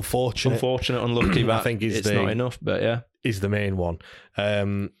unfortunate. Unlucky. I think it's not enough, but yeah, is the main one.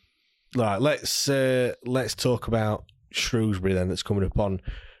 Right, let's talk about Shrewsbury then. That's coming up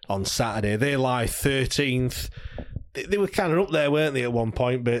on Saturday. They lie 13th. They were kind of up there, weren't they, at one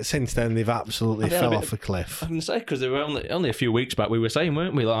point? But since then, they've absolutely fell off the cliff. I can say, because they were only a few weeks back, we were saying,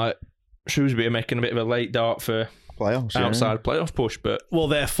 weren't we, like, Shrewsbury are making a bit of a late dart for playoffs, outside playoff push. But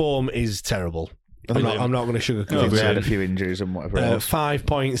their form is terrible. I'm not going to sugarcoat it. They had a few injuries and whatever. 5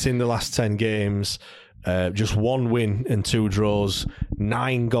 points in the last 10 games. Just 1 win and 2 draws.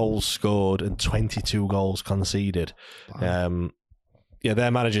 9 goals scored and 22 goals conceded. Wow.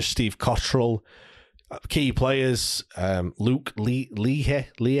 Their manager, Steve Cottrell. Key players, Luke Leah,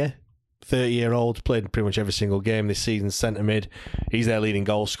 30-year-old, played pretty much every single game this season, centre mid. He's their leading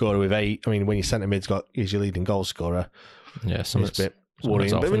goal scorer with 8. I mean, when your centre mid's he's your leading goal scorer. Yeah, it's a bit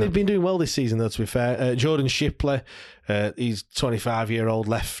worrying. But they've been doing well this season, though, to be fair. Jordan Shipley, he's 25-year-old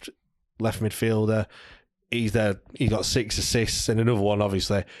left midfielder. He's got 6 assists, and another one,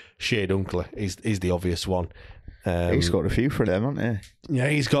 obviously, Shea Dunkley is the obvious one. He's scored a few for them, hasn't he? Yeah,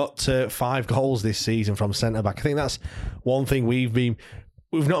 he's got 5 goals this season from centre back. I think that's one thing we've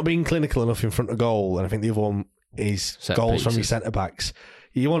not been clinical enough in front of goal, and I think the other one is set goals pieces from your centre backs.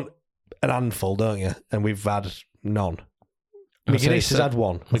 You want an handful, don't you? And we've had none. McGuinness has had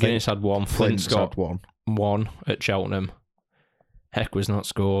 1. McGuinness had 1. Flint's got had 1 at Cheltenham. Hekwa's not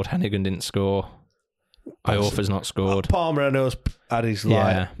scored. Hennigan didn't score. Iorfa's not scored. Palmer, I know, had his but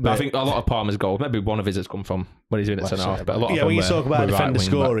I think a lot of Palmer's goals, maybe one of his has come from when he's been at centre half. But a lot of them when you talk about defender right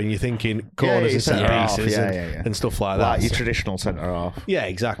scoring, you're thinking corners and set pieces and stuff like that. Like your traditional centre half. Yeah,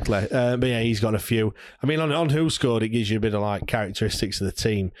 exactly. But yeah, he's got a few. I mean, on who scored, it gives you a bit of like characteristics of the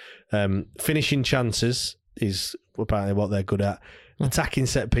team. Finishing chances is apparently what they're good at. Attacking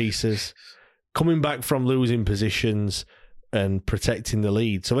set pieces, coming back from losing positions, and protecting the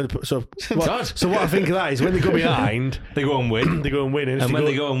lead. So what I think of that is when they go behind, they go and win. And when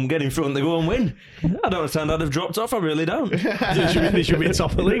they go and get in front, they go and win. I don't understand how they've dropped off. I really don't. they should be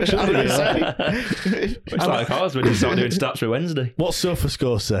top of the league, shouldn't they? It's like ours when you start doing stats for Wednesday. What's Sofa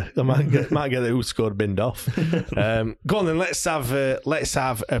score, sir? I might get the who scored binned off. Go on then. Let's have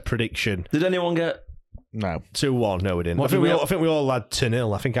a prediction. Did anyone get? No. 2-1. No, we didn't. I think we all had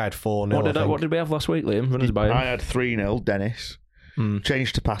 2-0. I think I had 4-0. What did we have last week, Liam? Run us by him. I had 3-0, Dennis.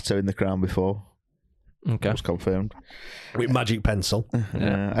 Changed to Pato in the crown before. Okay. That was confirmed. With magic pencil.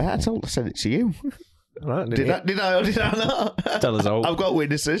 I sent it to you. Right, did I or did I not? Tell us all. I've got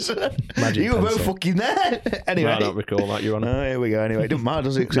witnesses. Magic you were pencil. both fucking there. Anyway. I don't recall that, Your Honour. Here we go. Anyway, it doesn't matter,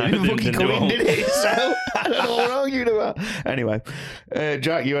 does it? Because No, you didn't didn't fucking do come in, it. did it? So, I don't know what we're arguing about. Anyway,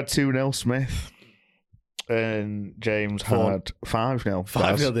 Jack, you had 2-0 Smith. And James had 5-0.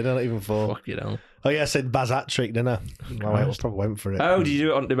 5-0, they don't even 4. Fuck you know. Oh yeah, I said Baz hat-trick, didn't I? I probably went for it. Oh, did you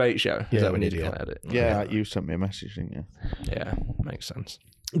do it on Debate Show? Yeah, Is that when we you did, declared it? Yeah, you sent me a message, didn't you? Yeah, makes sense.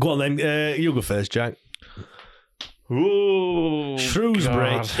 Go on then, you go first, Jack. Ooh, Shrewsbury.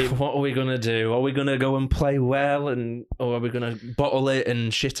 God. What are we going to do? Are we going to go and play well, or are we going to bottle it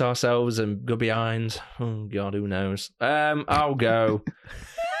and shit ourselves and go behind? Oh, God, who knows? I'll go.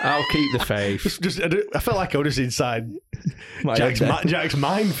 I'll keep the faith. I felt like I was inside Jack's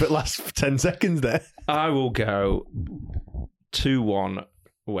mind for the last 10 seconds there. I will go 2-1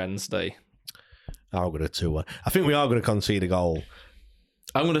 Wednesday. I'll go to 2-1. I think we are going to concede a goal.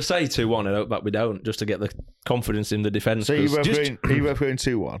 I'm going to say 2-1 and hope that we don't, just to get the confidence in the defence. So you both going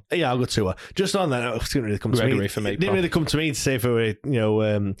 2-1? Yeah, I'll go 2-1. Just on that, it didn't really come to me. For me, it didn't really come to me to say if we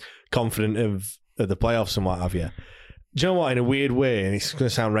were, confident of the playoffs and what have you. Do you know what? In a weird way, and it's going to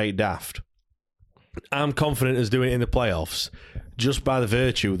sound right daft, I'm confident as doing it in the playoffs just by the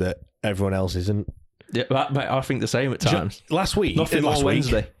virtue that everyone else isn't. Yeah, mate, I think the same at times. Last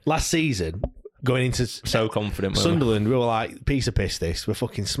season, going into so confident, Sunderland, we were like, piece of piss this. We're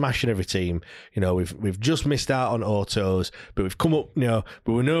fucking smashing every team. We've just missed out on autos, but we've come up, but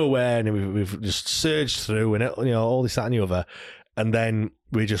we're nowhere, and we've just surged through, and all this, that, and the other. And then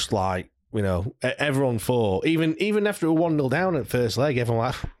we're just like, everyone thought, even after we're 1-0 down at first leg, everyone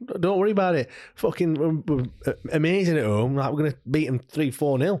like, don't worry about it. Fucking, we're amazing at home. Like, we're going to beat them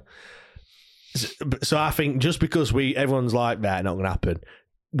 3-4-0. So I think just because everyone's like that, not going to happen,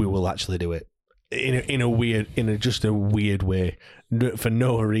 we will actually do it in a weird way for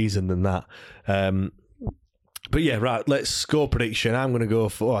no reason than that. But yeah, right. Let's score prediction. I'm going to go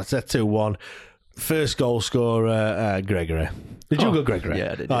for I said 2-1. First goal scorer, Gregory. Did you go Gregory?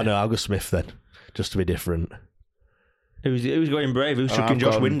 Yeah, I did. Oh no, I'll go Smith then, just to be different. Who's going brave? Who's chucking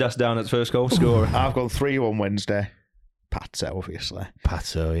Josh Windass down as first goal scorer? I've gone 3-1 Wednesday. Pato, obviously.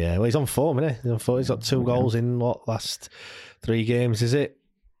 Pato, yeah. Well, he's on form, isn't he? He's on form. He's got 2 goals in last 3 games, is it?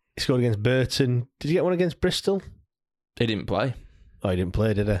 He scored against Burton. Did he get one against Bristol? He didn't play. Oh, he didn't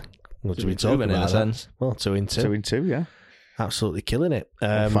play, did he? What did we talk about? In a sense. Well, 2-2. 2-2, yeah. Absolutely killing it.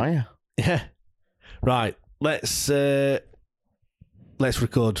 On fire. Yeah. Right. Let's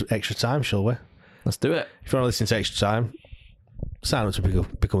record extra time, shall we? Let's do it. If you want to listen to extra time, sign up to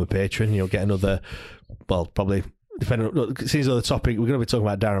become a patron. You'll get another. Well, probably depending on since the topic, we're going to be talking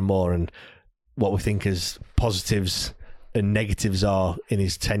about Darren Moore and what we think his positives and negatives are in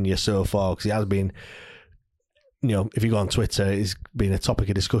his tenure so far, because he has been, if you go on Twitter, it's been a topic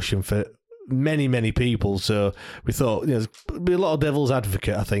of discussion for many people. So we thought there'd be a lot of devil's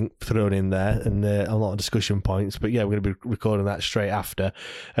advocate, I think, thrown in there, and a lot of discussion points. But yeah, we're going to be recording that straight after.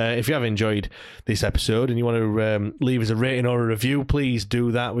 If you have enjoyed this episode and you want to leave us a rating or a review, please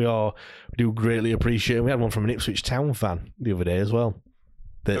do that. We do greatly appreciate it. We had one from an Ipswich Town fan the other day as well.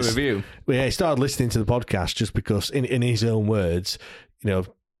 A review? Yeah, he started listening to the podcast just because, in his own words,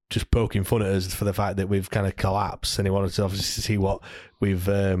 just poking fun at us for the fact that we've kind of collapsed, and he wanted to obviously see what we've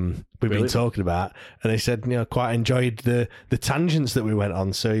been talking about. And they said, quite enjoyed the tangents that we went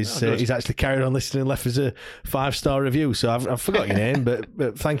on. So he's actually carried on listening and left us a 5-star review. So I've forgot your name,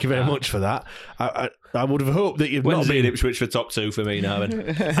 but thank you very much for that. I would have hoped that you've not been Ipswich for top 2 for me now.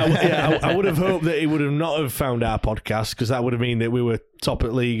 Then I would have hoped that he would have not have found our podcast, because that would have mean that we were top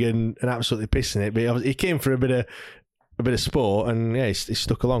at league and absolutely pissing it. But he came for a bit a bit of sport, and yeah, he's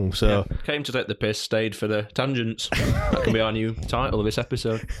stuck along. So came to take the piss, stayed for the tangents. That can be our new title of this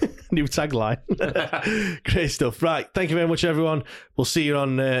episode. New tagline. Great stuff. Right, thank you very much, everyone. We'll see you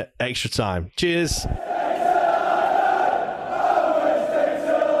on Extra Time. Cheers.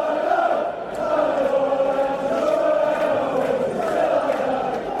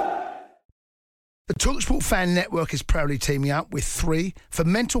 The TalkSport Fan Network is proudly teaming up with 3 for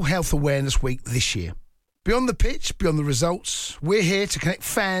Mental Health Awareness Week this year. Beyond the pitch, beyond the results, we're here to connect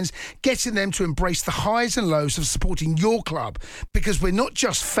fans, getting them to embrace the highs and lows of supporting your club, because we're not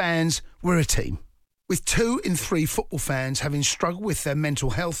just fans, we're a team. With 2 in 3 football fans having struggled with their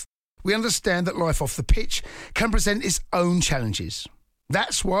mental health, we understand that life off the pitch can present its own challenges.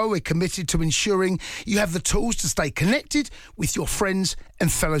 That's why we're committed to ensuring you have the tools to stay connected with your friends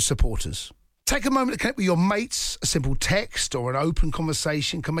and fellow supporters. Take a moment to connect with your mates. A simple text or an open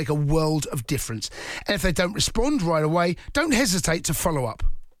conversation can make a world of difference. And if they don't respond right away, don't hesitate to follow up.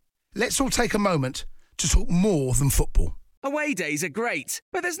 Let's all take a moment to talk more than football. Away days are great,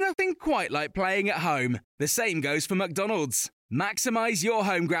 but there's nothing quite like playing at home. The same goes for McDonald's. Maximise your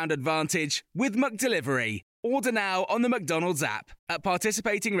home ground advantage with McDelivery. Order now on the McDonald's app. At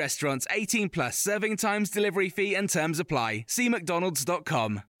participating restaurants, 18 plus serving times, delivery fee and terms apply. See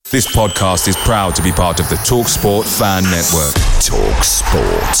mcdonalds.com. This podcast is proud to be part of the TalkSport Fan Network.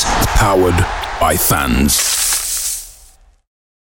 TalkSport. Powered by fans.